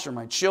spouse or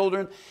my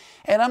children.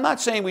 And I'm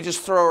not saying we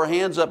just throw our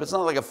hands up. It's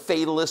not like a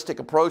fatalistic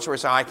approach where we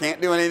say, I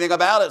can't do anything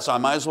about it, so I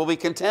might as well be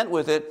content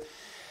with it.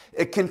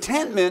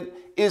 Contentment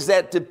is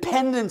that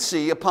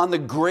dependency upon the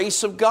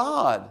grace of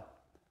God.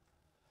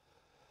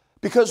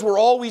 Because we're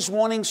always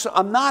wanting,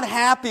 I'm not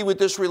happy with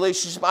this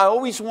relationship. I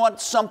always want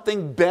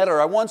something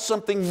better. I want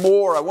something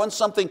more. I want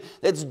something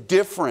that's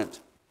different.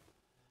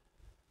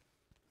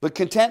 But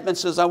contentment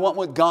says, I want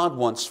what God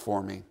wants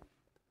for me.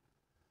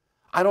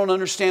 I don't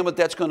understand what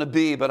that's going to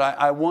be, but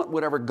I want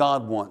whatever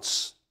God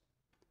wants.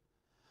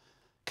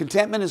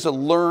 Contentment is a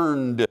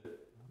learned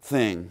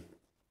thing.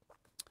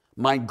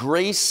 My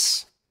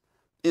grace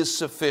is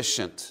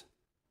sufficient.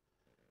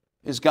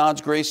 Is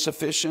God's grace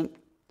sufficient?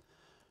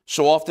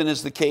 So often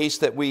is the case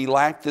that we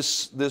lack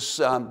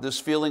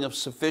this feeling of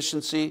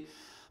sufficiency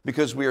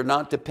because we are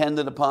not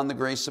dependent upon the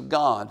grace of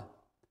God.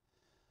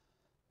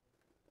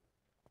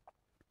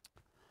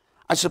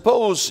 I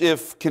suppose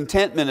if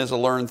contentment is a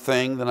learned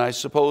thing, then I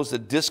suppose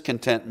that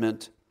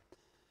discontentment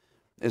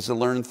is a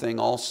learned thing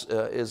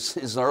also,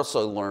 is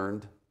also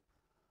learned.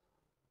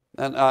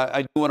 And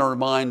I do want to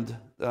remind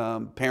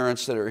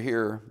parents that are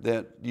here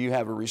that you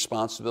have a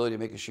responsibility of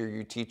making sure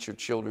you teach your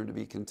children to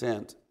be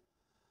content.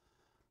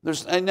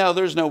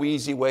 There's no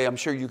easy way. I'm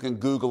sure you can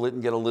Google it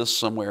and get a list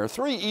somewhere.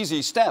 3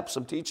 easy steps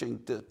of teaching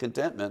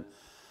contentment.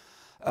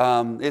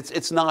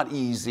 It's not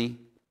easy.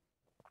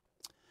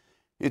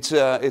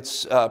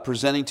 It's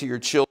presenting to your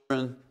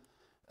children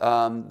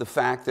the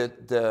fact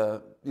that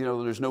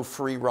there's no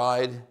free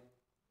ride,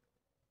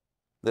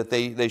 that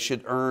they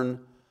should earn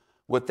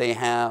what they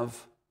have,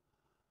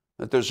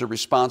 that there's a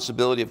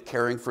responsibility of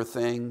caring for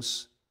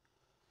things.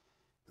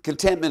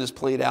 Contentment is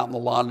played out in a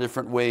lot of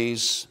different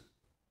ways.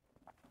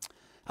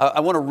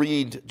 I want to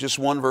read just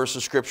one verse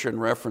of Scripture in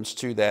reference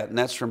to that, and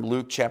that's from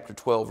Luke chapter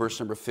 12, verse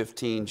number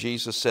 15.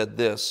 Jesus said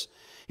this.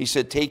 He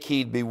said, take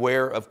heed,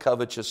 beware of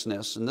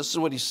covetousness. And this is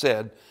what he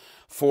said,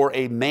 for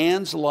a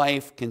man's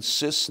life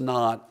consists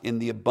not in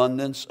the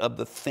abundance of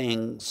the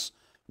things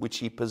which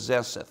he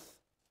possesseth.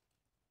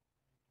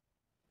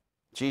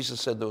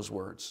 Jesus said those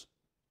words.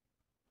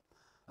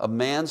 A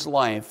man's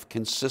life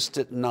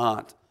consisteth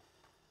not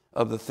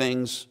of the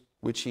things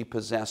which he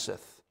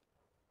possesseth.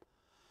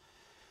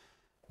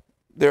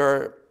 There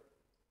are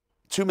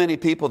too many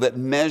people that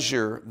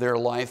measure their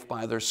life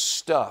by their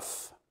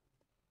stuff.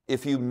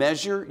 If you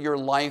measure your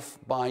life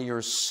by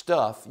your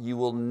stuff, you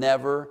will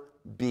never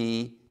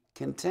be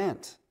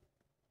content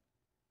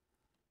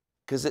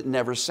because it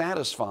never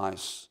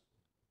satisfies.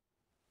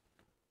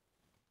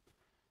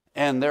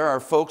 And there are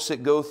folks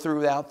that go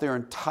throughout their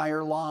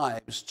entire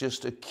lives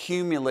just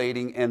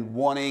accumulating and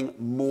wanting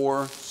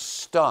more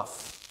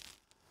stuff.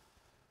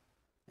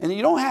 And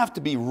you don't have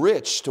to be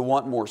rich to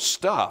want more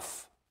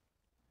stuff.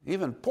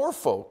 Even poor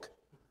folk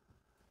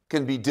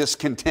can be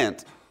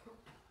discontent.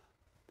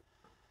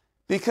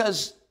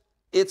 Because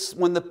it's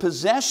when the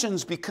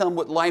possessions become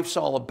what life's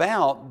all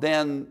about,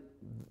 then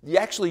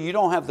you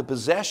don't have the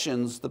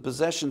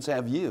possessions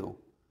have you.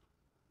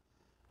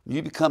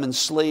 You become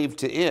enslaved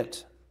to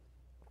it.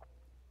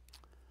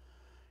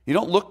 You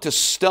don't look to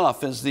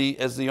stuff as the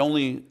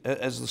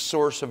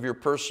source of your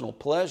personal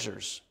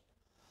pleasures.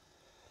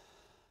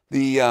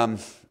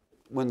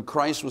 When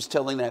Christ was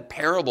telling that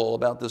parable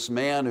about this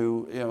man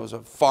who is a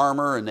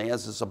farmer and he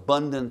has this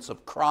abundance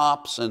of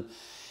crops and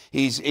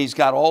he's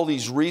got all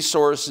these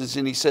resources,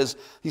 and he said,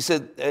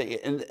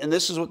 and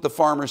this is what the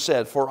farmer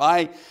said.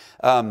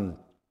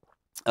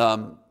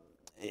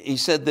 He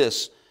said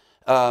this.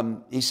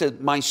 He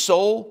said, my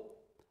soul,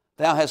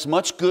 Thou hast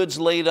much goods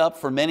laid up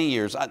for many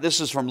years. This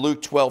is from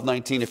Luke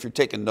 12:19, if you're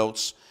taking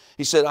notes.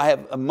 He said, I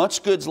have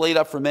much goods laid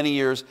up for many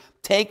years.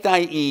 Take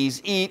thy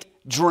ease, eat,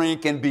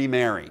 drink, and be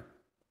merry.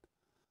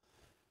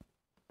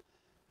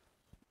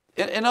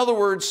 In other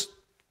words,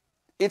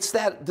 it's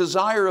that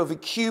desire of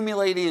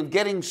accumulating and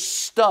getting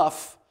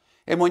stuff.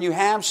 And when you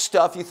have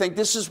stuff, you think,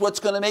 this is what's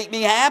going to make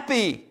me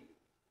happy.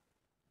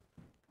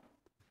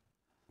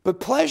 But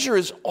pleasure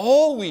is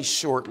always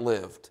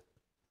short-lived.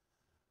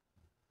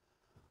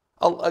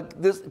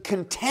 This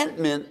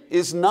contentment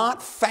is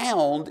not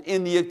found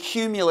in the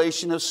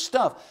accumulation of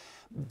stuff.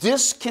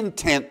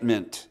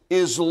 Discontentment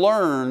is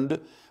learned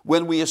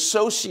when we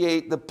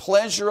associate the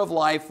pleasure of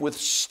life with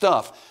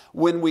stuff,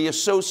 when we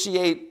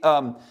associate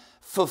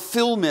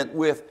fulfillment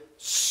with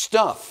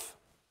stuff.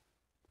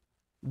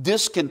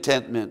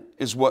 Discontentment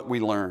is what we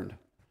learned.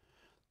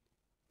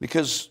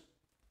 Because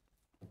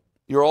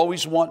you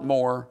always want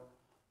more.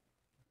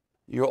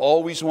 You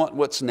always want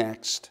what's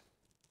next.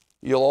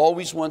 You'll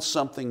always want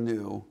something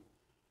new.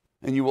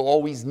 And you will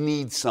always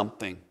need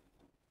something.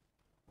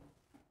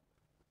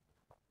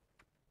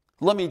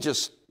 Let me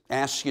just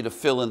ask you to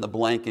fill in the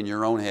blank in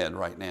your own head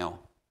right now.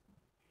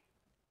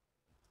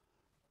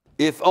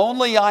 If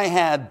only I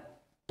had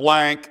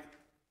blank,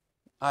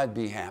 I'd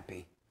be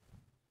happy.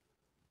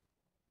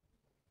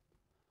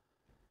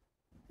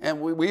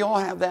 And we all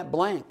have that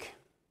blank.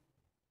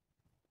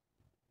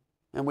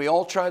 And we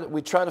try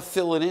to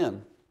fill it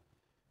in.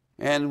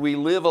 And we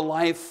live a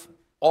life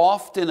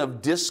often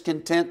of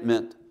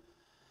discontentment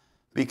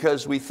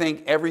because we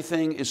think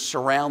everything is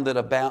surrounded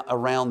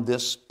around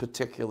this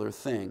particular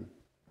thing.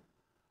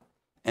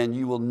 And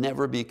you will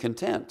never be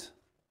content.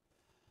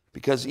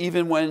 Because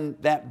even when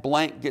that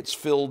blank gets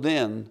filled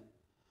in,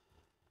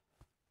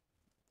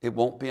 it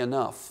won't be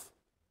enough.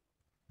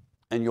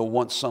 And you'll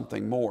want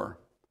something more.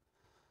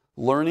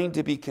 Learning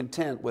to be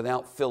content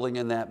without filling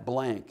in that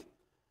blank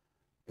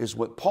is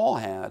what Paul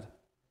had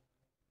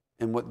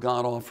and what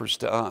God offers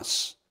to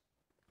us.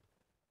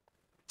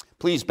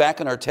 Please, back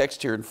in our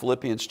text here in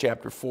Philippians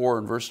chapter 4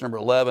 and verse number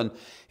 11,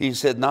 he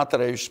said, not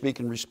that I speak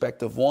in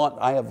respect of want,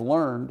 I have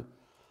learned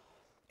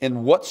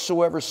in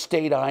whatsoever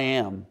state I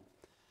am,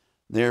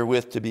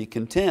 therewith to be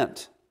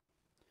content.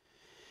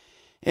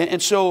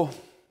 And so,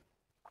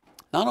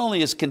 not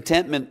only is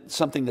contentment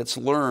something that's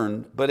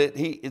learned, but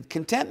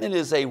contentment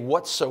is a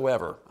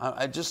whatsoever.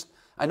 I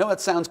know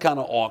it sounds kind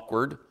of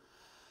awkward,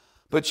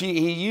 but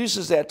he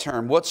uses that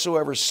term,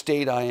 whatsoever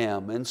state I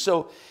am. And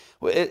so,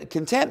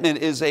 contentment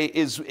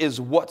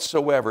is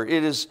whatsoever.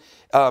 It is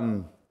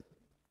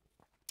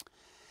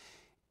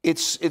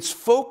it's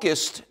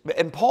focused,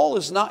 and Paul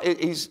is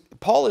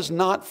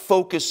not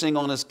focusing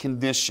on his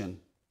condition.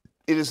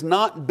 It is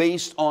not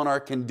based on our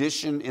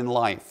condition in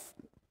life.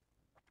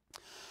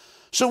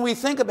 So when we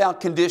think about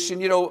condition,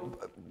 he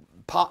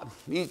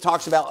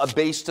talks about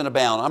abased and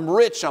abound. I'm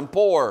rich, I'm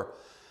poor,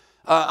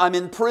 I'm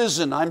in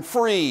prison, I'm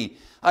free.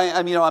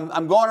 I'm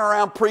going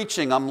around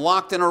preaching, I'm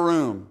locked in a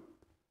room.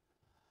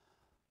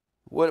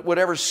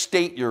 Whatever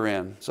state you're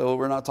in. So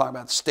we're not talking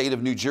about the state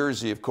of New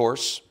Jersey, of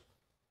course.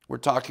 We're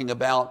talking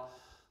about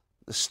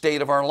the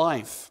state of our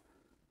life.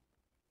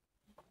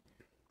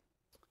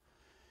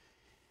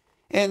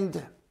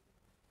 And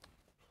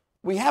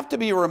we have to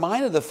be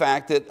reminded of the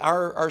fact that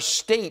our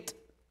state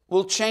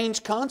will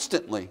change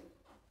constantly.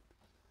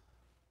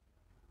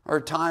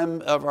 Our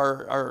time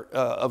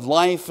of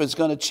life is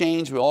going to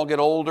change. We all get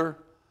older.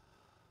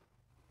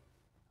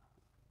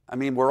 I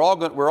mean, we're all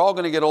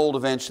going to get old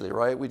eventually,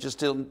 right? We just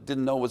didn't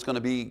know it was going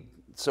to be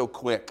so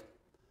quick.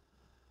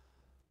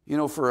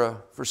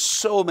 For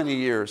so many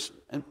years,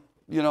 and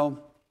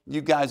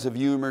you guys have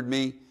humored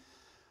me.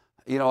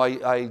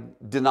 I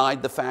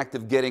denied the fact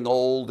of getting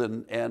old,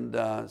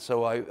 and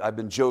so I've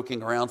been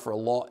joking around for a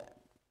long.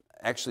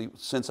 Actually,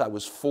 since I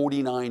was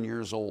 49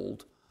 years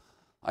old,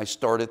 I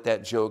started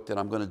that joke that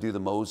I'm going to do the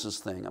Moses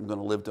thing. I'm going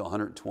to live to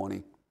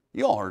 120.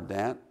 You all heard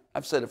that.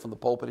 I've said it from the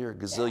pulpit here a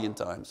gazillion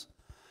times.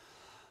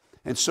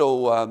 And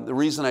so the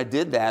reason I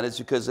did that is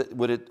because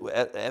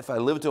if I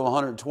lived to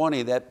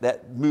 120,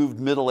 that moved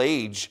middle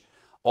age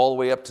all the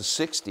way up to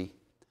 60.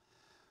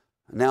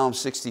 Now I'm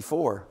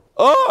 64.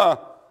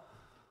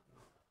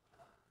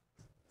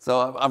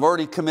 So I've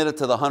already committed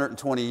to the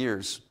 120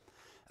 years.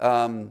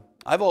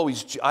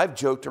 I've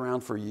joked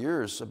around for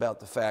years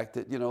about the fact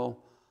that,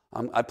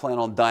 I plan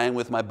on dying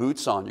with my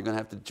boots on. You're going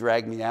to have to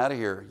drag me out of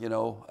here.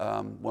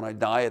 When I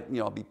die,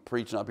 I'll be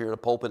preaching up here at a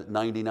pulpit at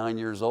 99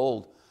 years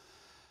old.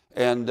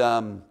 And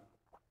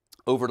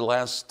over the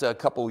last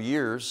couple of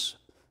years,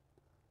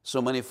 so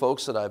many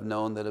folks that I've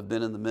known that have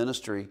been in the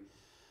ministry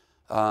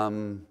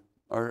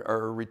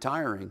are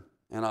retiring.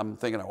 And I'm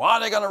thinking, why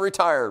are they going to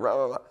retire?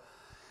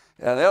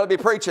 Yeah, they ought to be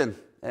preaching.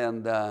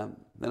 And then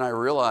I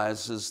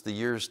realize as the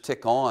years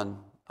tick on,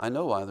 I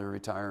know why they're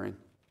retiring.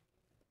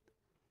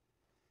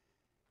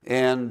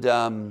 And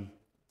maybe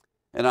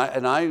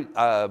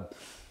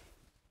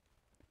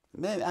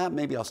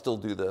I'll still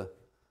do the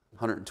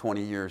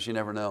 120 years. You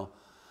never know.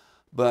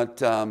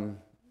 But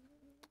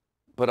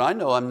I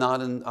know I'm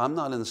not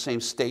in the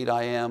same state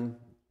I am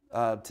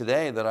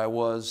today that I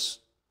was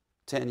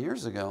 10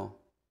 years ago.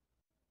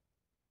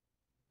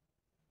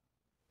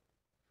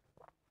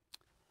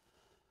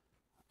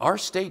 Our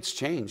states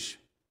change.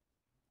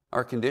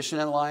 Our condition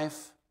in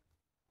life,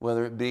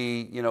 whether it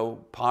be,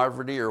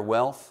 poverty or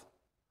wealth,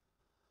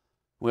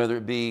 whether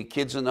it be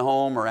kids in the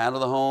home or out of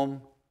the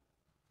home,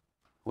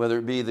 whether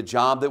it be the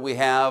job that we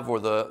have or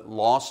the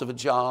loss of a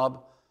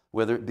job,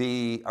 whether it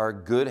be our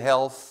good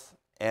health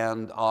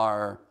and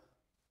our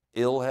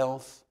ill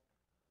health,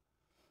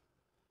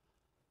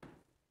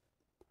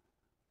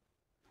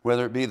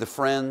 whether it be the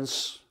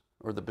friends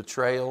or the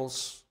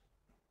betrayals.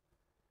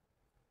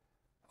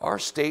 Our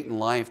state in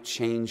life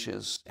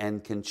changes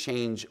and can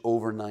change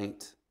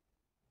overnight.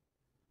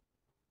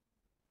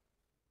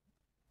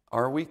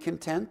 Are we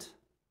content?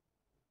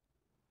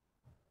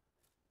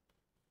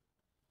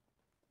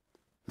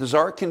 Does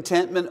our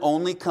contentment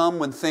only come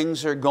when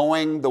things are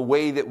going the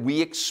way that we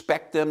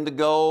expect them to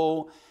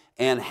go,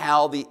 and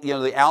how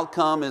the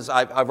outcome is?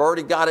 I've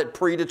already got it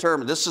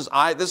predetermined. This is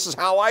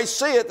how I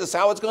see it. This is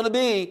how it's going to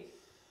be.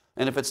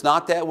 And if it's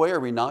not that way, are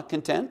we not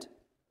content?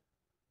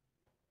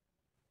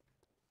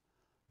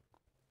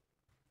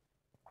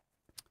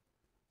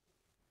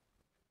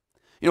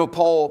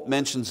 Paul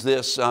mentions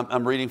this.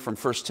 I'm reading from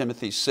 1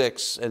 Timothy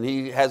 6, and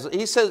he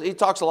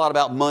talks a lot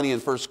about money in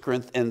 1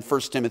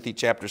 Timothy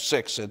chapter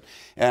 6,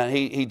 and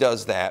he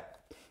does that.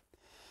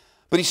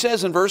 But he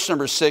says in verse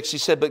number 6, he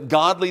said, "But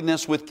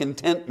godliness with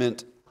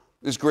contentment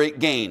is great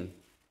gain."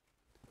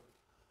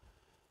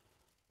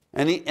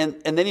 And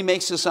then he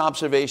makes this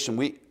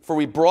observation: For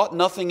we brought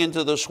nothing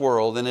into this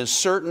world, and it is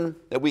certain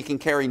that we can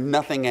carry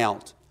nothing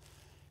out.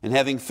 And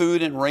having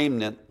food and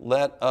raiment,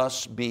 let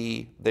us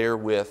be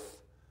therewith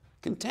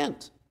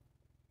content.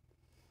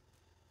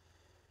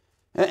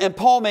 And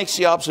Paul makes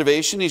the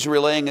observation, he's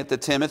relaying it to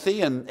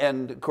Timothy,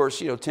 and of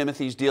course,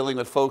 Timothy's dealing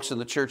with folks in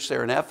the church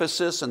there in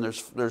Ephesus, and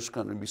there's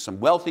going to be some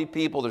wealthy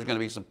people, there's going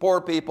to be some poor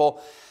people.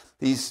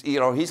 He's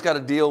got to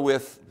deal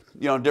with,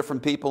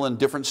 different people in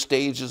different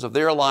stages of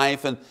their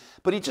life,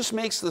 but he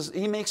makes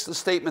the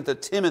statement to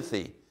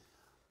Timothy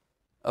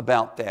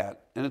about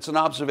that. And it's an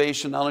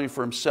observation not only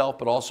for himself,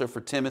 but also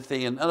for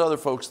Timothy and other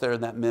folks there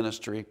in that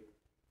ministry,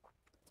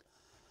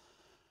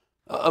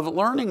 of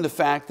learning the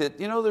fact that,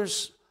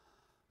 there's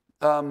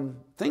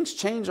things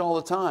change all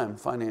the time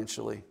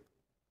financially.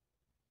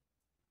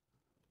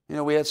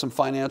 We had some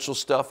financial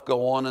stuff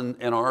go on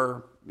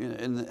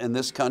in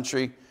this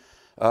country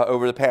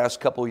over the past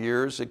couple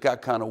years. It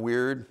got kind of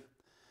weird.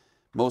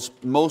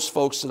 Most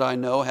folks that I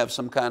know have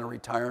some kind of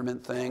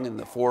retirement thing, and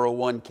the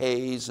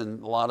 401ks,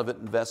 and a lot of it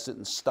invested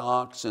in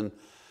stocks. And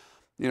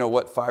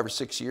 5 or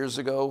 6 years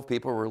ago,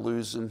 people were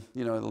losing.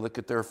 Look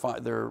at their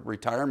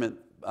retirement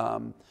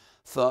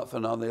stuff,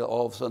 and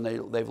all of a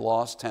sudden they've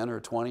lost $10,000 or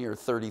 $20,000 or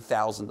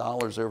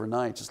 $30,000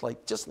 overnight,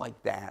 just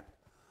like that.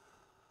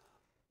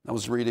 I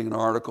was reading an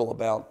article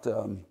about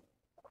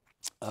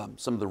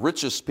some of the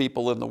richest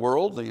people in the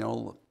world,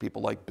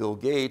 people like Bill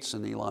Gates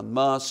and Elon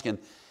Musk, and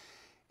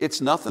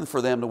it's nothing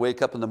for them to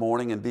wake up in the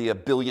morning and be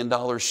 $1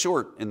 billion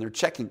short in their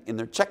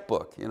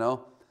checkbook.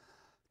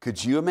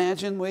 Could you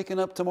imagine waking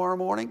up tomorrow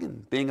morning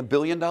and being $1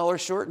 billion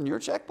short in your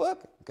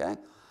checkbook? Okay.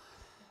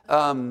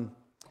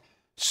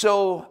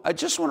 So I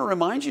just want to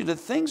remind you that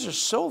things are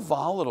so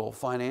volatile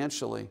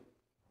financially.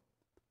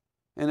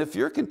 And if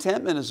your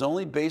contentment is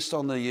only based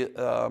on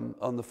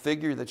the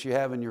figure that you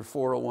have in your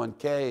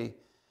 401k,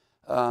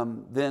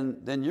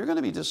 then you're going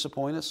to be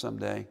disappointed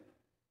someday.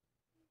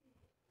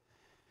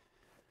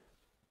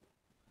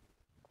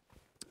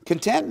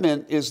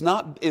 Contentment is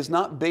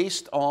not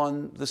based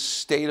on the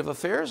state of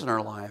affairs in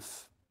our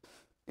life.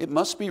 It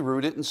must be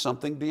rooted in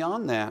something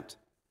beyond that.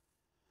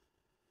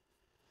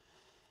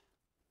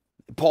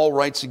 Paul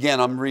writes again,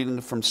 I'm reading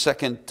from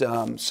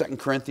 2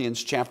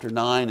 Corinthians chapter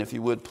 9, if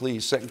you would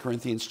please, 2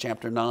 Corinthians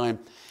chapter 9.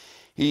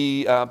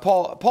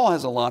 Paul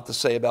has a lot to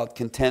say about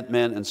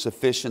contentment and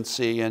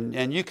sufficiency,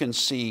 and you can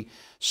see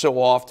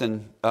so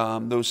often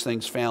those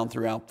things found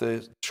throughout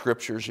the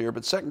scriptures here.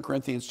 But 2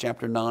 Corinthians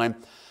chapter 9,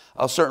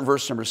 I'll start in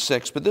verse number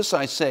 6. "But this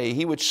I say,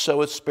 he which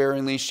soweth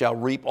sparingly shall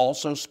reap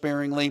also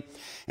sparingly,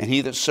 and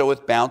he that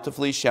soweth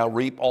bountifully shall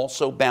reap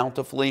also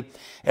bountifully.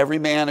 Every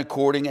man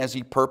according as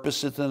he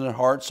purposeth in his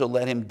heart, so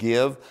let him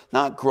give,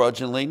 not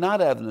grudgingly,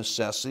 not out of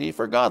necessity,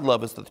 for God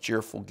loveth the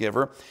cheerful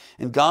giver.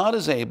 And God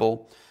is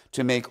able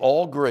to make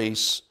all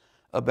grace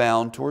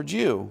abound toward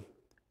you,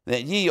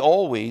 that ye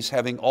always,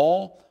 having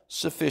all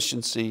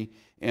sufficiency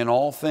in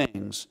all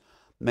things,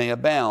 may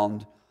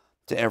abound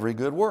to every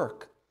good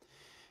work."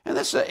 And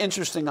this is an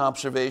interesting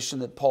observation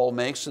that Paul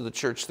makes to the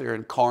church there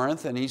in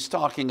Corinth, and he's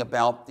talking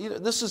about,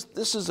 this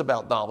is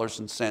about dollars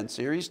and cents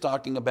here. He's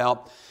talking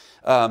about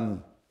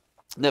the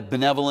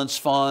benevolence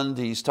fund.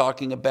 He's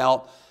talking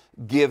about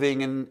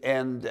giving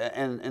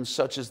and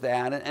such as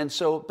that. And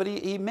so, but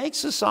he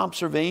makes this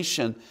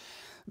observation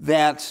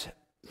that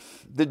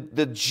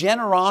the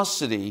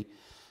generosity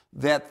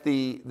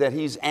that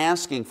he's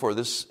asking for,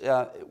 this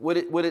what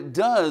it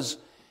does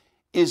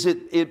is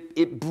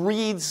it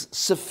breeds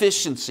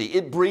sufficiency.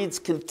 It breeds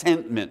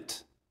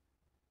contentment.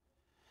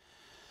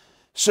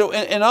 So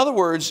in other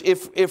words,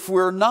 if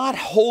we're not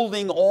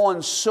holding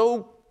on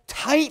so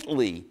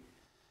tightly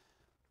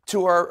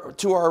to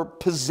our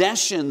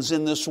possessions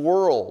in this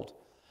world,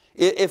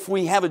 if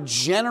we have a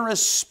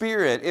generous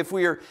spirit, if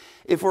we're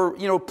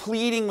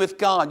pleading with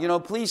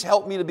God, please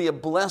help me to be a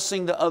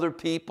blessing to other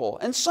people.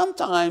 And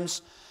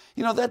sometimes,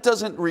 that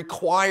doesn't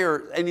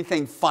require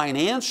anything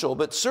financial,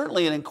 but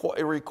certainly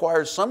it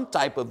requires some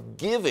type of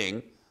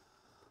giving.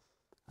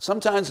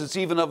 Sometimes it's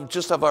even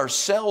just of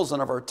ourselves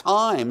and of our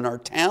time and our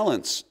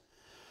talents.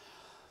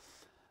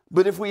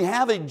 But if we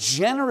have a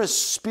generous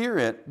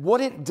spirit, what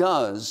it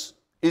does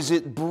is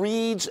it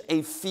breeds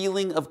a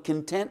feeling of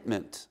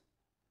contentment.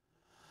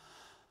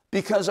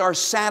 Because our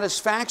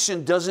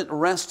satisfaction doesn't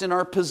rest in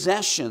our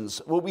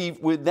possessions.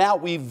 With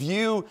that, we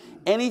view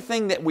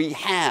anything that we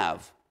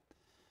have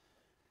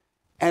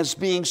as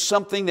being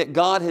something that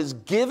God has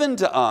given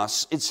to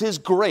us. It's His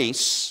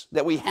grace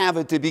that we have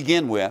it to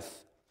begin with.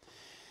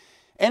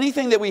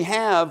 Anything that we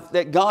have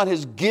that God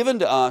has given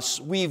to us,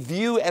 we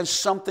view as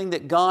something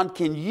that God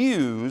can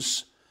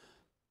use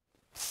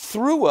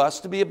through us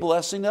to be a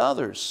blessing to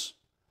others.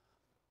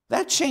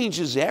 That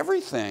changes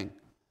everything.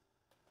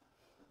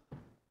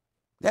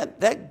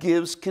 That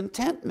gives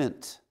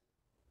contentment.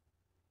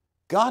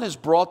 God has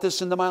brought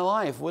this into my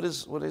life. What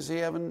does He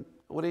have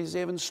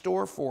in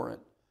store for it?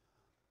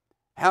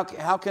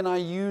 How can I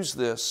use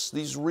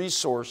these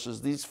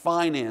resources, these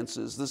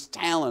finances, this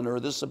talent, or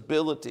this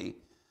ability?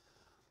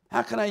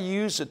 How can I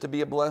use it to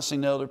be a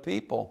blessing to other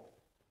people?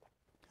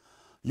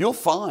 You'll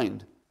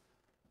find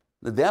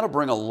that that'll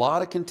bring a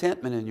lot of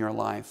contentment in your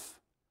life.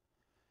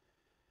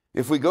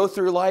 If we go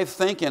through life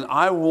thinking,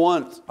 I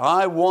want,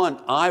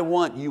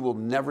 you will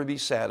never be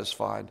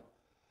satisfied.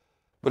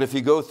 But if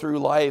you go through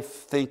life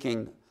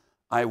thinking,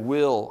 I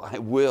will,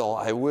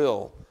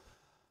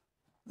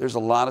 there's a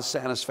lot of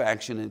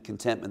satisfaction and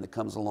contentment that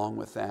comes along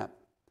with that.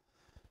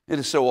 It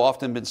has so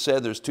often been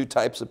said there's two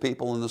types of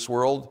people in this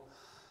world.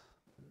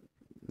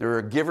 There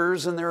are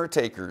givers and there are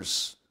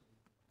takers.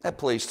 That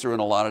plays through in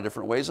a lot of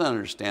different ways. I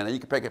understand it. You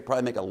could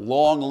probably make a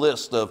long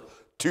list of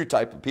two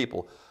types of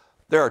people.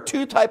 There are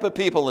two types of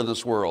people in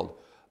this world.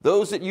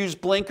 Those that use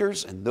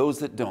blinkers and those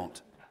that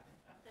don't.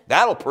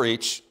 That'll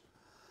preach.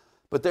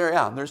 But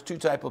there's two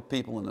types of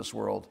people in this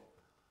world.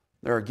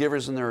 There are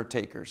givers and there are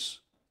takers.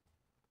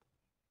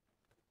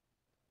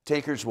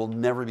 Takers will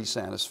never be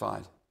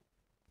satisfied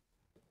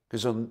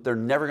because they're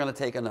never going to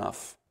take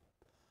enough.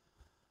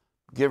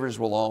 Givers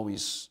will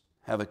always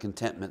have a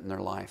contentment in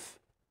their life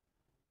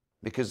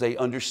because they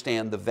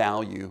understand the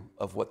value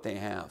of what they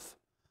have.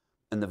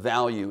 And the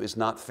value is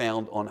not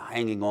found on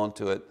hanging on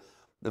to it.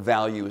 The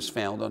value is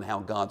found on how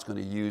God's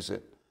going to use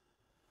it.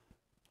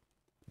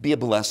 Be a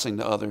blessing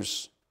to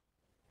others.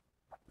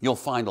 You'll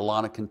find a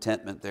lot of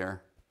contentment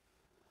there.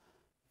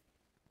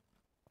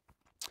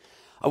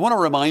 I want to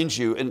remind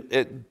you,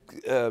 and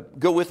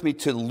go with me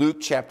to Luke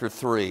chapter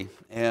 3.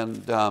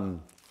 And matter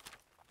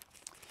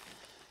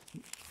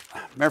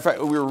of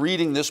fact, we were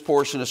reading this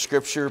portion of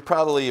Scripture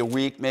probably a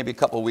week, maybe a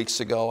couple of weeks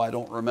ago. I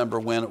don't remember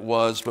when it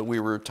was, but we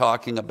were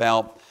talking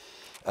about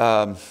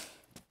the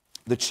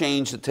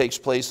change that takes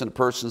place in a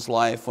person's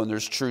life when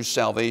there's true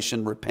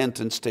salvation,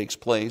 repentance takes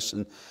place.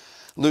 And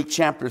Luke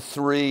chapter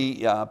 3,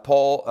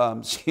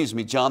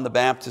 John the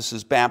Baptist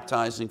is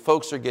baptizing.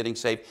 Folks are getting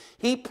saved.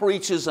 He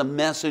preaches a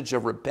message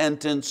of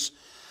repentance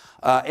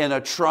and a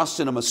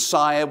trust in a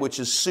Messiah, which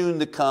is soon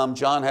to come.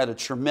 John had a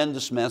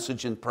tremendous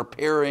message in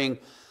preparing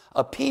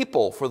a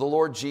people for the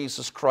Lord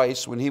Jesus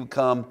Christ when He would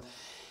come.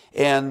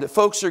 And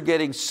folks are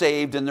getting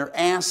saved and they're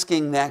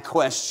asking that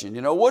question.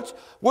 What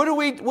do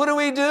we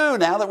do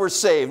now that we're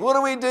saved? What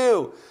do we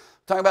do?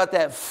 Talking about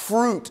that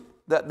fruit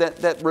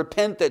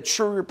that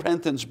true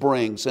repentance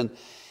brings.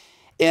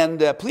 And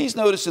please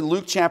notice in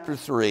Luke chapter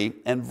 3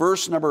 and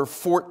verse number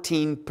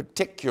 14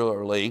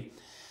 particularly,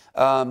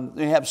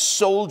 we have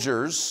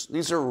soldiers.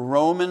 These are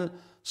Roman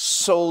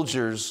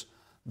soldiers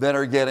that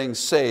are getting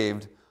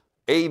saved.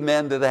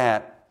 Amen to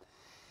that.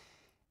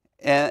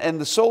 And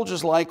the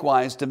soldiers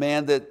likewise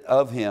demanded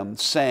of Him,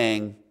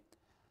 saying,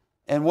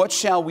 And what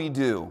shall we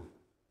do?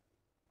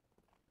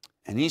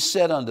 And He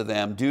said unto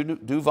them,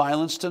 Do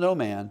violence to no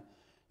man,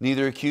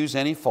 neither accuse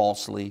any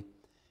falsely,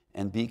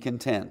 and be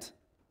content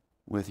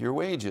with your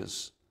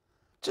wages.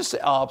 Just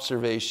an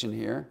observation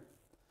here.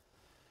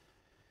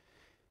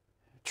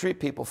 Treat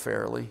people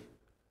fairly.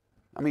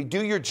 I mean,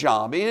 do your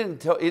job. He didn't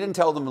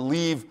tell them to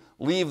leave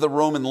the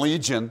Roman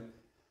legion,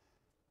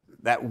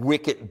 that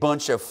wicked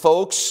bunch of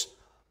folks.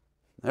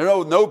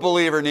 No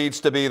believer needs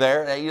to be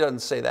there. He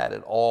doesn't say that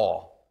at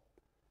all.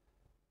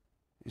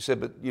 He said,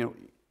 but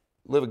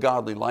live a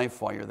godly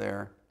life while you're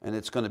there, and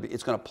it's going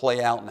to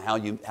play out in how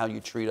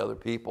you treat other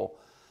people.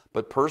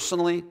 But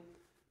personally,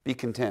 be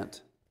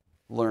content.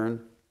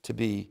 Learn to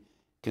be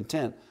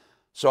content.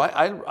 So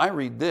I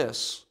read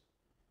this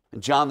in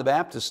John the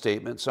Baptist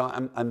statement. So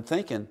I'm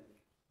thinking,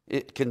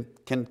 can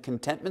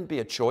contentment be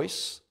a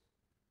choice?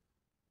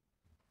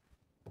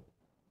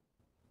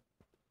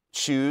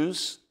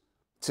 Choose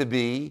to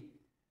be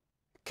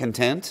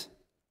content?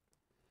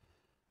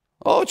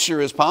 Oh, it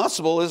sure is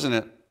possible, isn't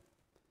it?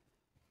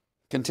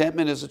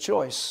 Contentment is a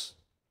choice.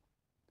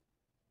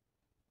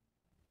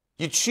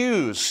 You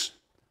choose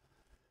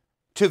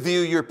to view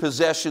your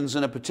possessions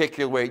in a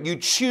particular way. You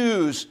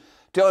choose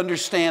to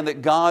understand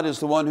that God is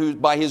the one who,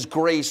 by His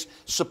grace,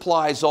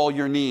 supplies all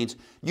your needs.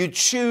 You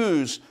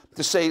choose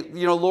to say,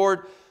 you know,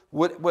 Lord,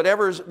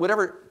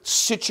 whatever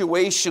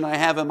situation I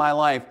have in my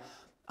life,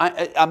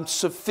 I'm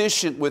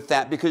sufficient with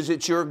that because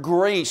it's your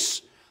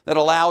grace that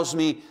allows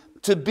me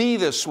to be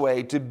this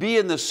way, to be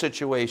in this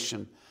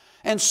situation.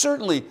 And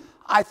certainly,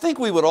 I think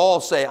we would all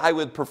say, I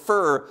would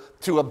prefer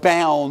to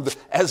abound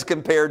as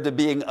compared to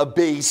being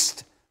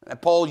abased.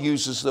 Paul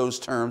uses those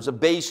terms.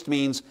 Abased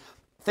means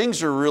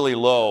things are really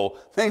low.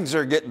 Things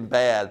are getting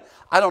bad.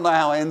 I don't know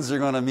how ends are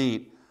going to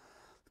meet.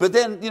 But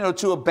then, you know,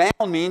 to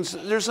abound means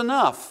there's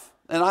enough,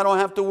 and I don't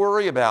have to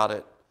worry about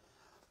it.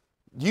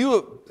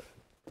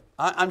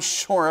 I'm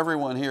sure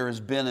everyone here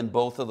has been in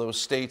both of those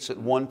states at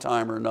one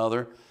time or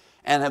another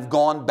and have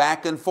gone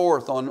back and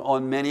forth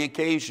on many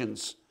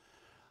occasions.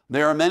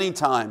 There are many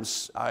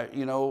times,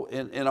 in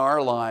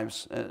our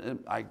lives,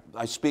 and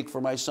I speak for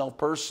myself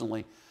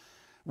personally,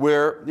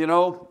 where, you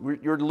know,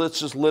 you're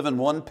just living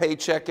one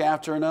paycheck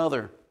after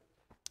another.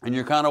 And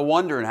you're kind of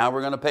wondering how we're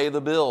going to pay the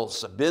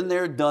bills. I've been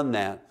there, done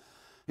that.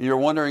 And you're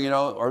wondering, you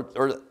know, or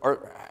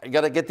you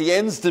got to get the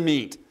ends to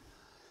meet.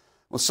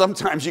 Well,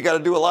 sometimes you got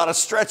to do a lot of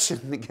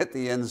stretching to get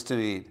the ends to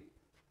meet.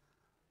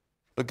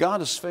 But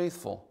God is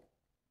faithful.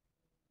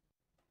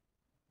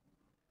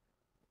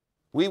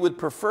 We would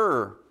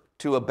prefer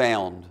to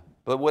abound,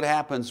 but what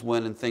happens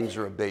when things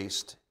are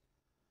abased?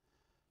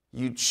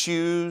 You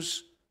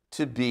choose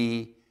to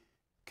be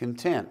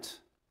content.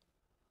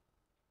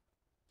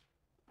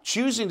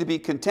 Choosing to be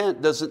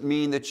content doesn't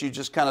mean that you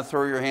just kind of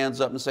throw your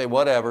hands up and say,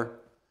 whatever.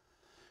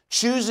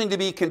 Choosing to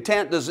be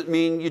content doesn't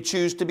mean you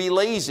choose to be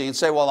lazy and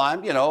say, well,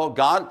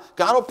 God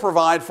will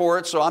provide for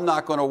it, so I'm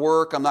not going to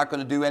work, I'm not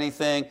going to do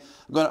anything.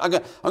 I'm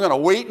going to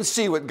wait and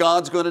see what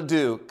God's going to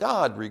do.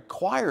 God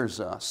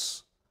requires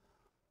us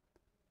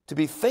to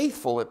be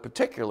faithful at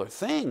particular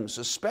things,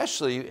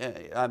 especially,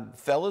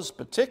 fellas,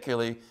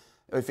 particularly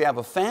if you have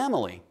a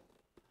family.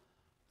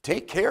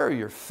 Take care of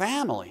your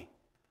family.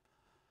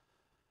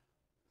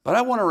 But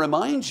I want to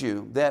remind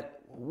you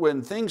that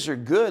when things are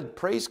good,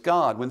 praise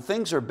God. When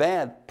things are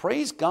bad,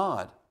 praise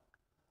God.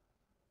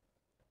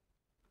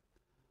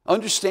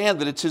 Understand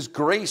that it's His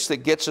grace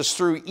that gets us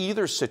through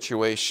either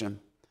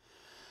situation.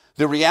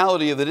 The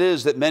reality of it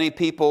is that many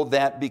people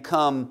that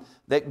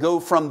go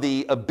from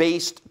the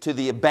abased to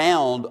the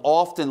abound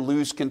often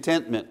lose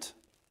contentment.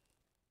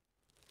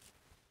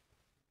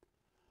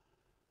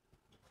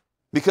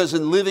 Because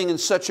in living in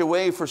such a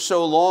way for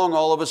so long,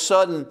 all of a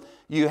sudden,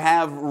 you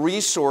have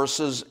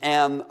resources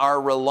and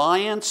our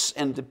reliance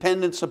and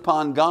dependence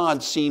upon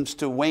God seems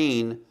to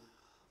wane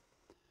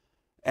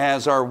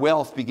as our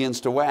wealth begins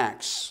to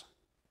wax.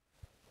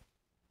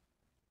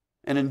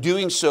 And in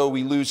doing so,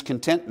 we lose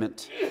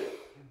contentment.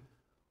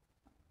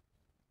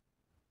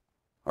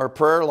 Our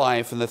prayer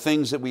life and the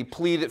things that we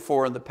pleaded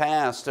for in the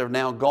past are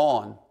now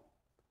gone.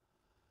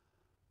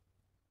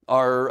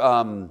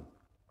 Our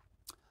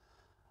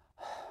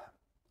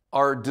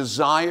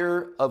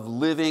desire of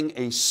living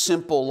a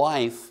simple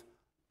life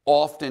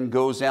often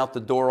goes out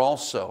the door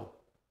also.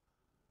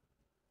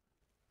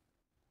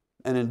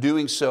 And in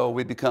doing so,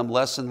 we become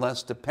less and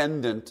less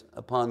dependent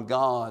upon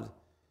God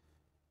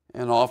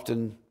and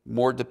often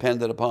more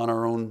dependent upon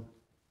our own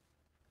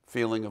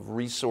feeling of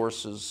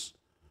resources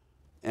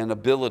and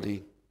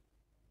ability.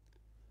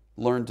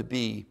 Learn to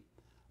be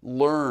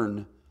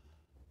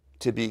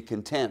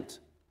content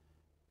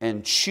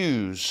and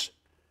choose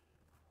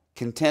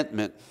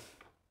contentment.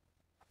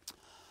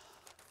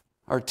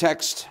 Our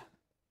text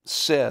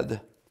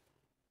said,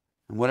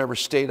 in whatever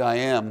state I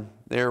am,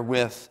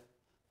 therewith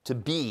to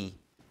be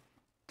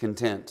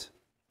content.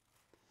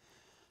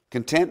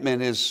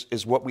 Contentment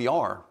is what we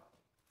are.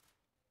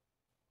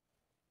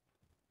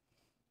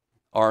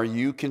 Are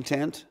you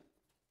content?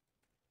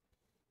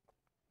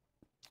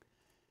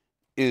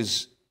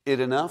 Is it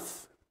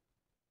enough?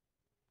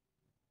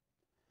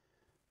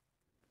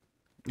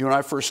 You know, when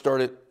I first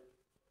started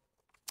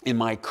in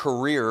my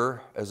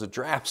career as a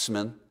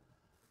draftsman,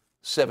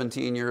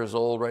 17 years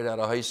old, right out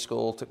of high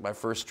school, took my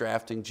first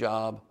drafting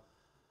job,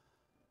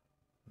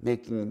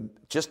 making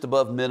just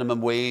above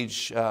minimum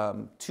wage,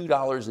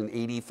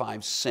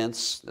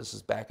 $2.85. This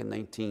is back in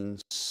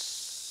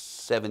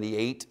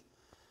 1978.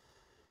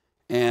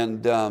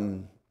 And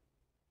the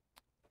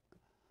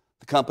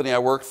company I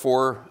worked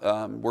for,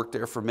 worked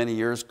there for many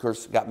years. Of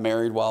course, got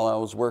married while I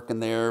was working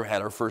there,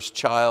 had our first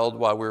child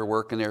while we were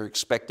working there,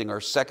 expecting our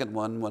second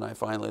one when I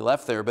finally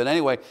left there. But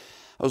anyway,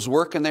 I was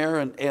working there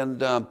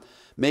and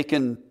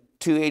making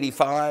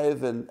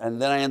 $2.85,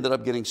 and then I ended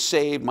up getting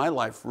saved. My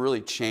life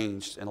really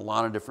changed in a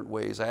lot of different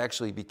ways. I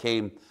actually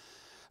began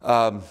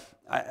to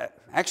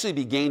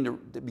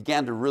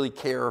really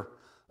care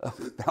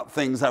about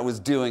things I was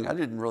doing. I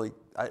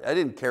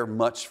didn't care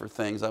much for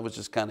things. I was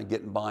just kind of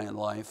getting by in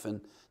life and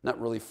not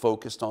really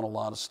focused on a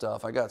lot of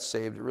stuff. I got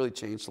saved. It really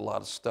changed a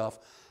lot of stuff.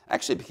 I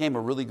actually became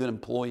a really good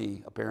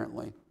employee,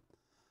 apparently.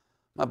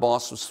 My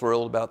boss was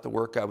thrilled about the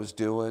work I was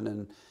doing,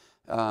 and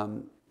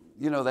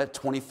you know, that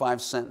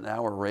 25-cent an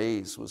hour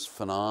raise was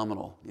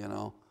phenomenal, you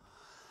know.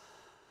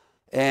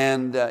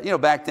 And you know,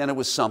 back then it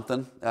was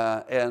something,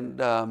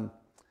 I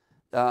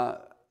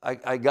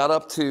got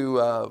up to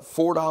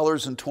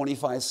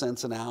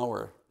 $4.25 an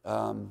hour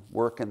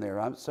working there.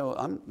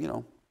 You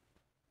know,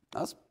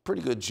 that's a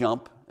pretty good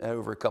jump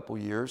over a couple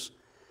years.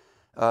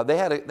 They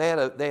had a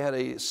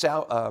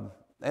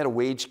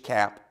wage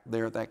cap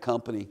there at that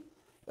company.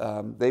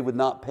 They would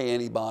not pay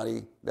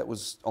anybody that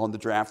was on the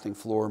drafting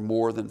floor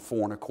more than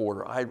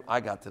 $4.25. I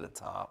got to the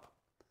top.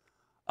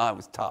 I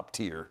was top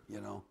tier,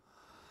 you know,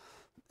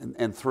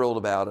 and thrilled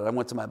about it. I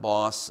went to my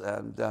boss,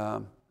 and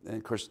of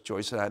course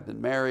Joyce and I had been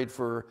married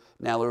for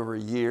now over a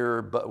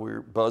year, but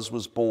Buzz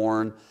was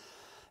born,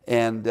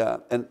 and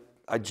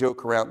I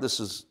joke around. This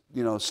is,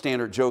 you know, a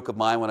standard joke of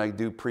mine when I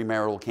do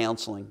premarital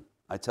counseling.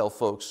 I tell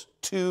folks,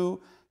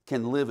 2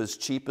 can live as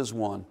cheap as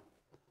 1,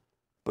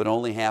 but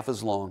only half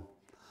as long.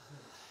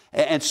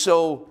 And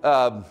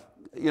so,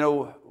 you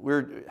know,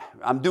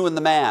 I'm doing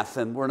the math,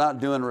 and we're not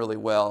doing really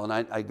well. And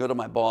I go to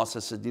my boss. I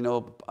said, you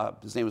know,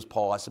 his name was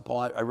Paul. I said,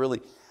 Paul,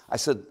 I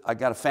said, I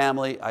got a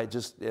family. I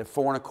just,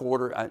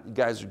 $4.25. You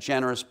guys are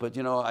generous, but,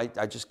 you know,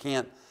 I just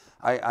can't.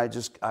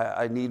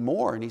 I need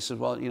more. And he said,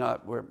 well, you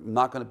know, we're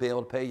not going to be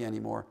able to pay you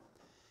anymore.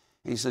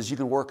 He says, you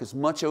can work as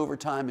much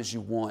overtime as you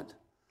want.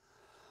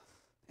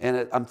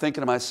 And I'm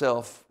thinking to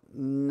myself,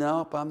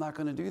 nope, I'm not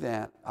going to do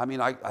that. I mean,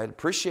 I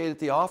appreciated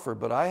the offer,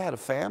 but I had a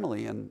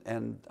family,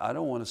 and I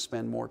don't want to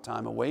spend more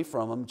time away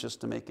from them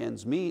just to make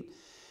ends meet.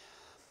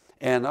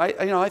 And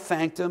I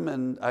thanked him,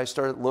 and I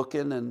started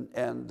looking,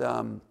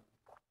 and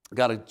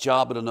got a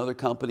job at another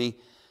company.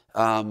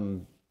 I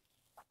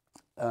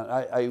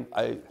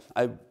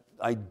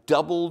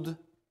doubled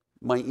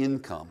my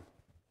income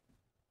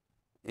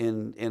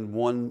in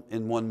one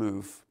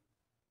move.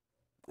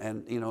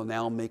 And, you know,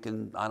 now I'm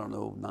making, I don't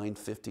know,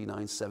 $950,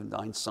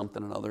 $970,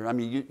 something or another. I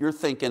mean, you're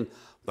thinking,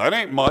 that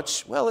ain't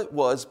much. Well, it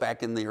was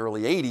back in the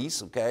early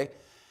 80s, okay?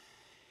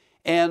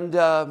 And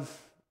I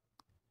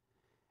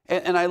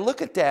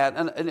look at that,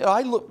 and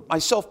I look,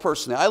 myself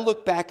personally, I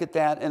look back at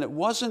that, and it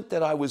wasn't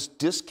that I was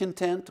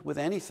discontent with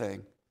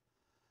anything.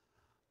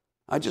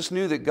 I just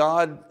knew that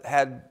God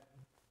had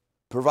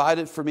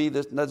provided for me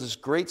this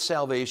great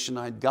salvation.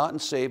 I'd gotten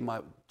saved.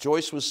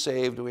 Joyce was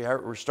saved. We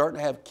were starting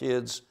to have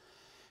kids.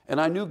 And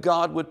I knew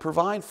God would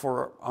provide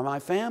for my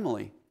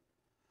family.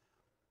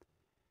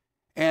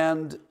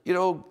 And, you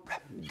know,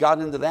 got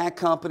into that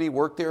company,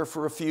 worked there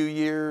for a few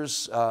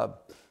years,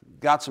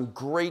 got some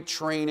great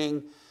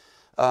training.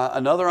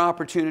 Another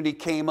opportunity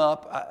came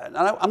up. And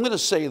I'm going to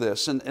say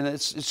this, and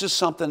it's just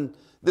something,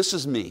 this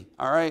is me,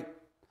 all right?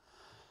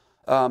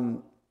 There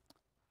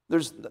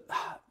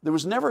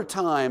was never a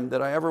time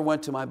that I ever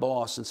went to my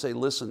boss and say,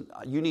 listen,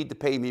 you need to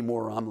pay me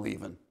more or I'm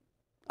leaving.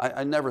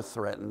 I never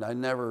threatened. I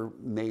never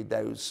made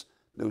those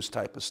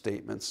type of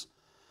statements.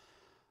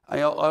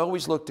 I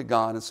always look to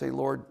God and say,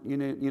 Lord, you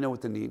know what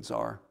the needs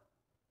are.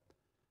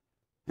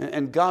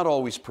 And God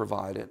always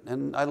provided.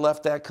 And I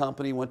left that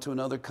company, went to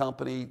another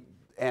company,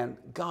 and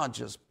God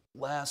just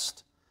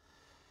blessed.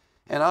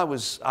 And I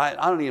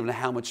don't even know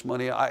how much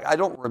money, I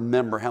don't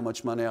remember how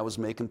much money I was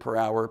making per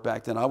hour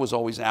back then. I was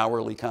always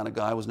hourly kind of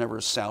guy. I was never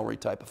a salary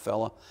type of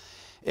fella.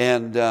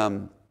 And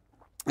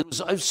it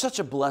was such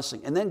a blessing.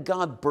 And then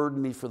God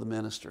burdened me for the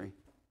ministry.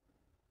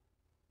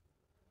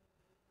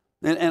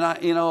 And I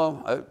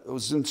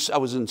was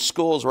in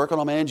school, I was working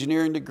on my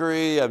engineering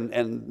degree,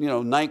 and you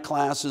know, night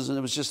classes, and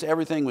it was just,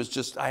 everything was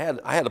just, I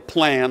had a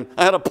plan.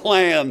 And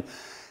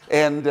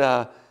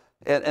I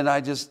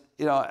just,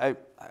 you know, I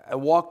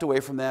walked away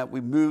from that.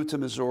 We moved to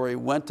Missouri,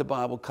 went to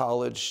Bible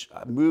college.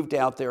 I moved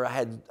out there. I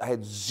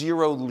had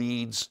 0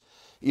 leads,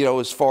 you know,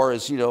 as far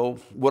as, you know,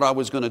 what I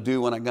was going to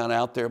do when I got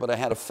out there. But I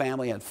had a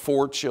family, I had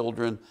 4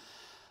 children.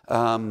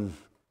 We're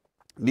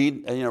going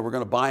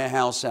to buy a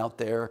house out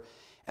there.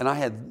 And I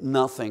had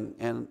nothing.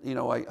 And, you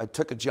know, I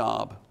took a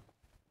job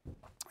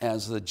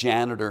as the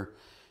janitor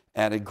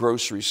at a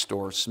grocery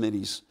store,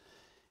 Smitty's.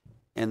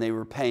 And they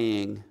were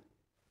paying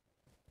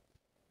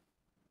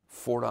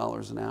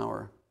 $4 an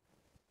hour.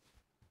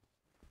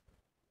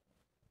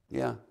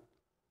 Yeah.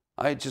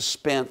 I had just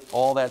spent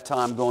all that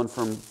time going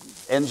from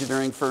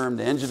engineering firm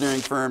to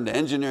engineering firm to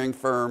engineering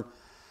firm,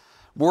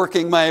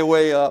 working my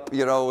way up,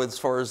 you know, as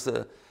far as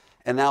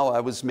and now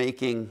I was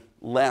making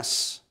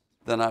less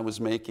than I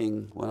was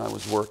making when I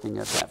was working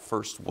at that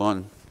first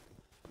one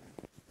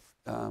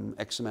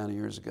X amount of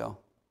years ago.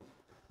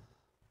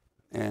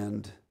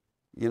 And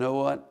you know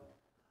what?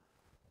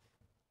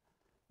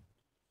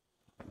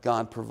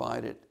 God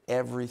provided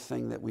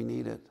everything that we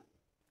needed.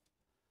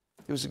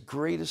 It was the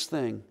greatest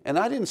thing. And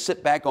I didn't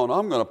sit back on,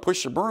 I'm going to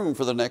push a broom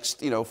for the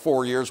next,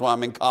 4 years while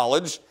I'm in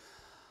college.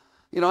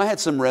 You know, I had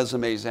some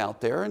resumes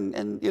out there,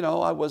 and you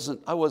know, I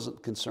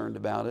wasn't concerned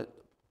about it.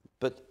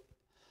 But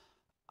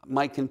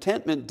my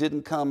contentment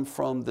didn't come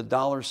from the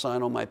dollar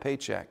sign on my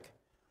paycheck.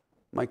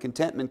 My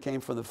contentment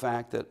came from the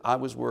fact that I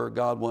was where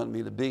God wanted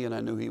me to be, and I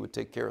knew He would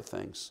take care of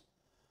things.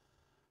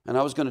 And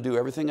I was going to do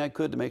everything I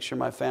could to make sure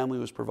my family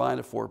was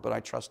provided for, but I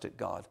trusted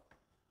God.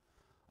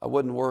 I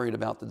wasn't worried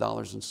about the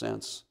dollars and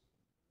cents.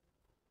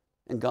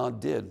 And God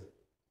did.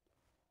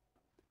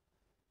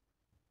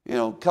 You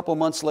know, a couple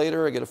months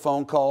later, I get a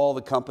phone call.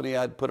 The company,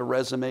 I'd put a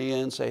resume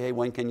in, say, hey,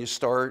 when can you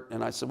start?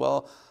 And I said,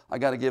 well, I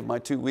got to give my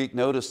 2-week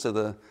notice to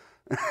the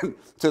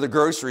to the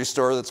grocery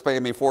store that's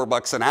paying me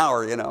 $4 an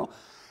hour, you know.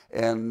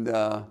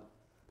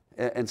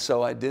 And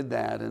so I did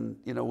that. And,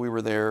 you know, we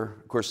were there,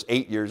 of course,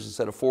 8 years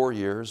instead of 4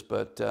 years,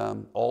 but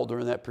all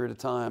during that period of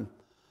time,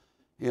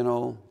 you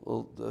know,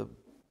 the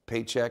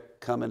paycheck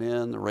coming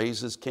in, the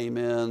raises came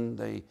in.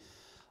 They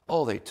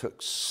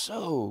took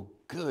so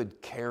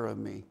good care of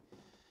me.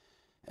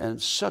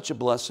 And such a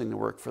blessing to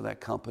work for that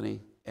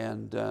company.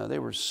 And they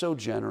were so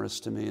generous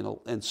to me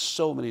in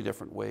so many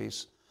different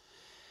ways.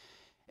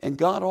 And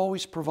God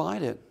always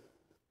provided.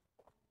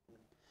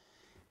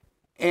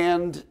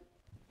 And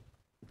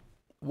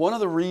one of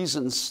the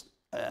reasons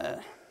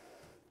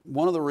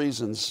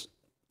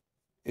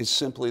is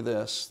simply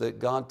this, that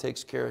God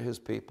takes care of His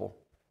people.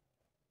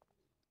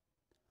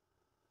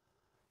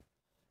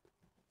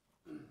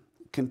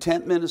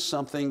 Contentment is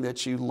something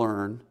that you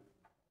learn.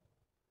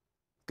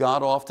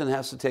 God often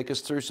has to take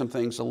us through some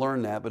things to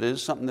learn that, but it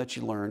is something that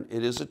you learn.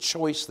 It is a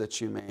choice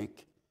that you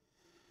make.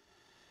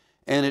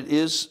 And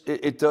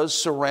it does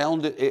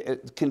surround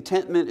it.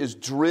 Contentment is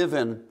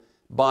driven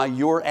by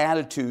your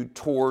attitude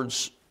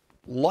towards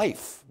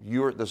life.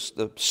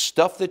 The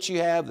stuff that you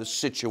have, the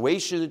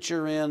situation that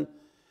you're in.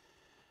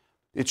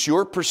 It's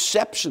your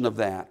perception of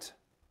that.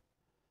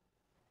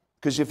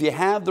 Because if you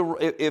have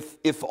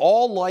if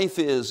all life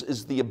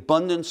is the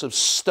abundance of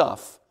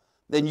stuff,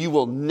 then you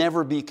will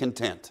never be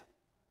content.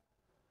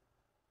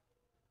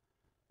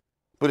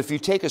 But if you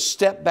take a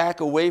step back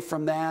away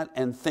from that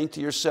and think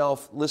to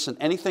yourself, listen,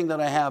 anything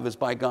that I have is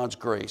by God's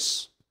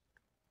grace.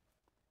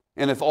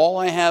 And if all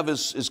I have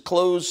is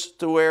clothes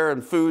to wear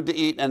and food to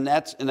eat, and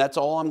that's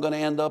all I'm going to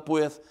end up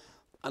with,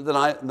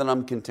 then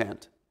I'm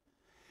content.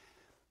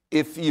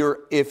 If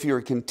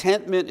your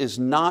contentment is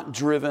not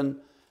driven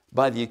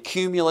by the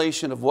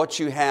accumulation of what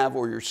you have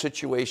or your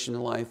situation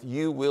in life,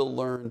 you will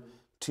learn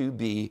to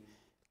be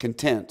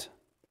content.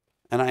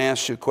 And I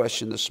asked you a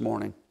question this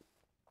morning.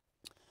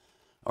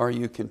 Are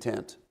you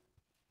content?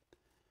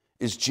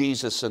 Is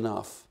Jesus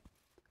enough?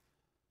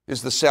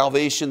 Is the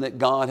salvation that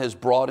God has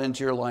brought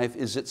into your life,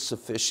 is it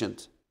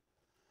sufficient?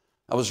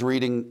 I was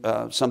reading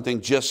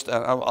something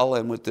I'll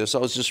end with this. I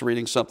was just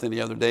reading something the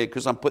other day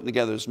because I'm putting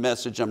together this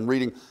message. I'm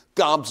reading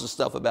gobs of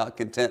stuff about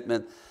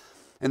contentment.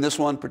 And this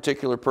one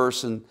particular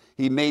person,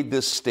 he made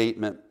this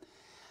statement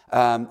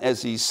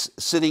as he's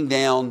sitting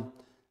down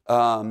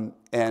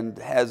and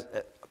has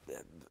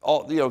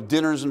all, you know,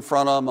 dinner's in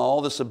front of him, all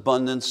this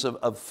abundance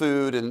of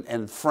food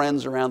and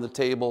friends around the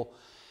table.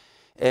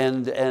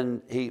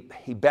 And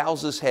he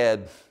bows his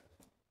head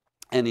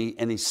and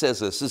he says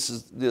this.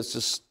 This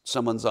is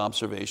someone's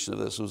observation of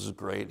this. It was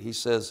great. He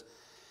said,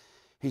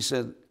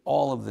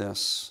 all of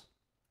this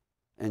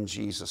and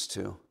Jesus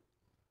too.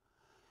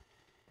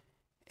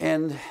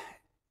 And,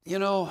 you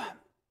know,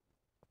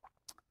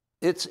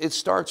 it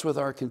starts with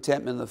our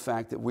contentment in the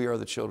fact that we are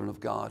the children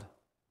of God.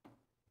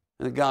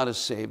 And that God has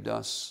saved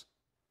us.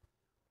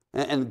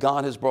 And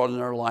God has brought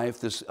in our life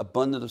this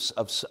abundance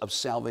of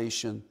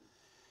salvation.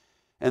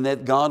 And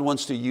that God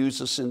wants to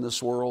use us in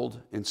this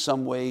world in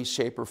some way,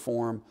 shape, or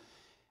form.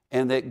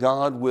 And that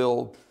God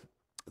will,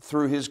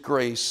 through His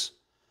grace,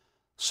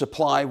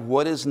 supply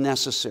what is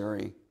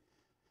necessary,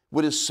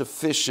 what is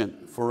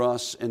sufficient for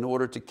us in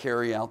order to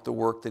carry out the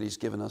work that He's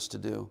given us to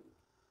do.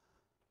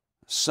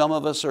 Some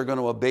of us are going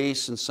to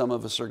abase and some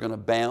of us are going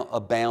to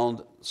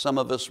abound. Some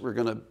of us,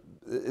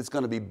 it's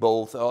going to be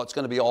both. It's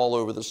going to be all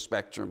over the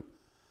spectrum.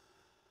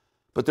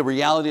 But the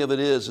reality of it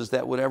is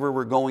that whatever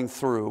we're going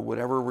through,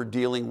 whatever we're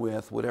dealing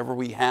with, whatever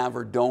we have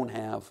or don't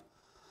have,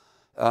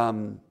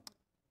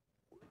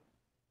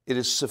 it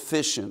is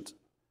sufficient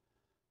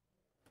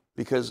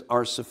because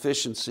our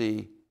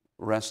sufficiency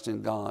rests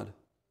in God.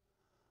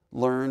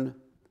 Learn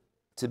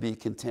to be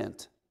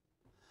content.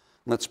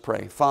 Let's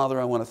pray. Father,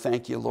 I want to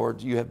thank you,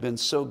 Lord. You have been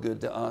so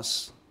good to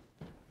us.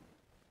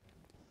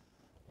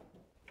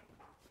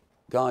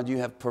 God, you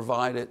have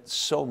provided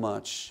so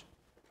much.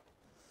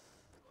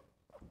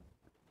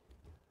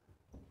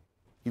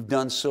 You've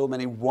done so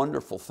many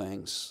wonderful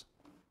things.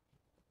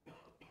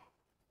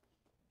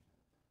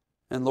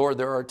 And Lord,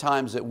 there are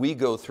times that we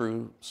go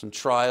through some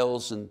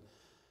trials and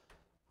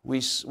we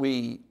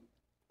see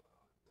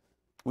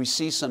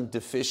some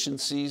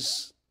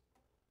deficiencies,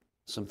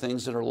 some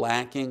things that are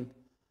lacking.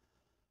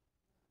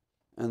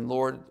 And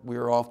Lord, we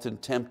are often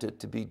tempted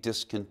to be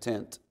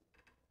discontent.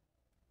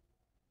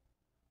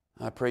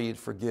 I pray you'd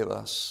forgive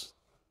us.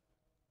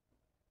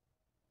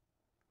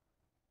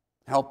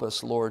 Help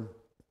us, Lord,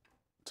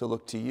 to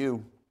look to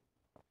you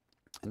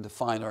and to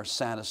find our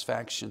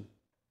satisfaction.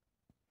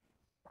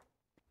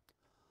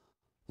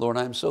 Lord,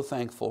 I am so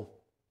thankful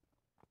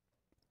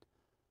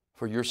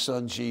for your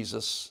Son,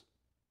 Jesus,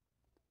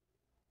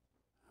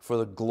 for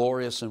the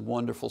glorious and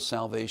wonderful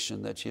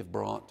salvation that you've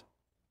brought.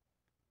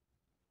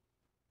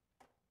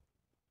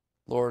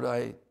 Lord,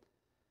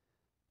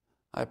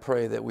 I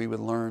pray that we would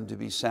learn to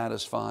be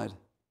satisfied,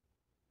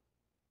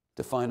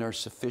 to find our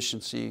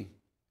sufficiency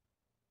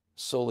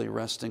solely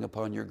resting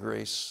upon your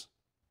grace.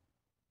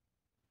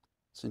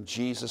 It's in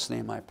Jesus'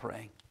 name I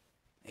pray.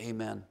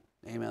 Amen.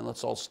 Amen.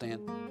 Let's all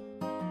stand.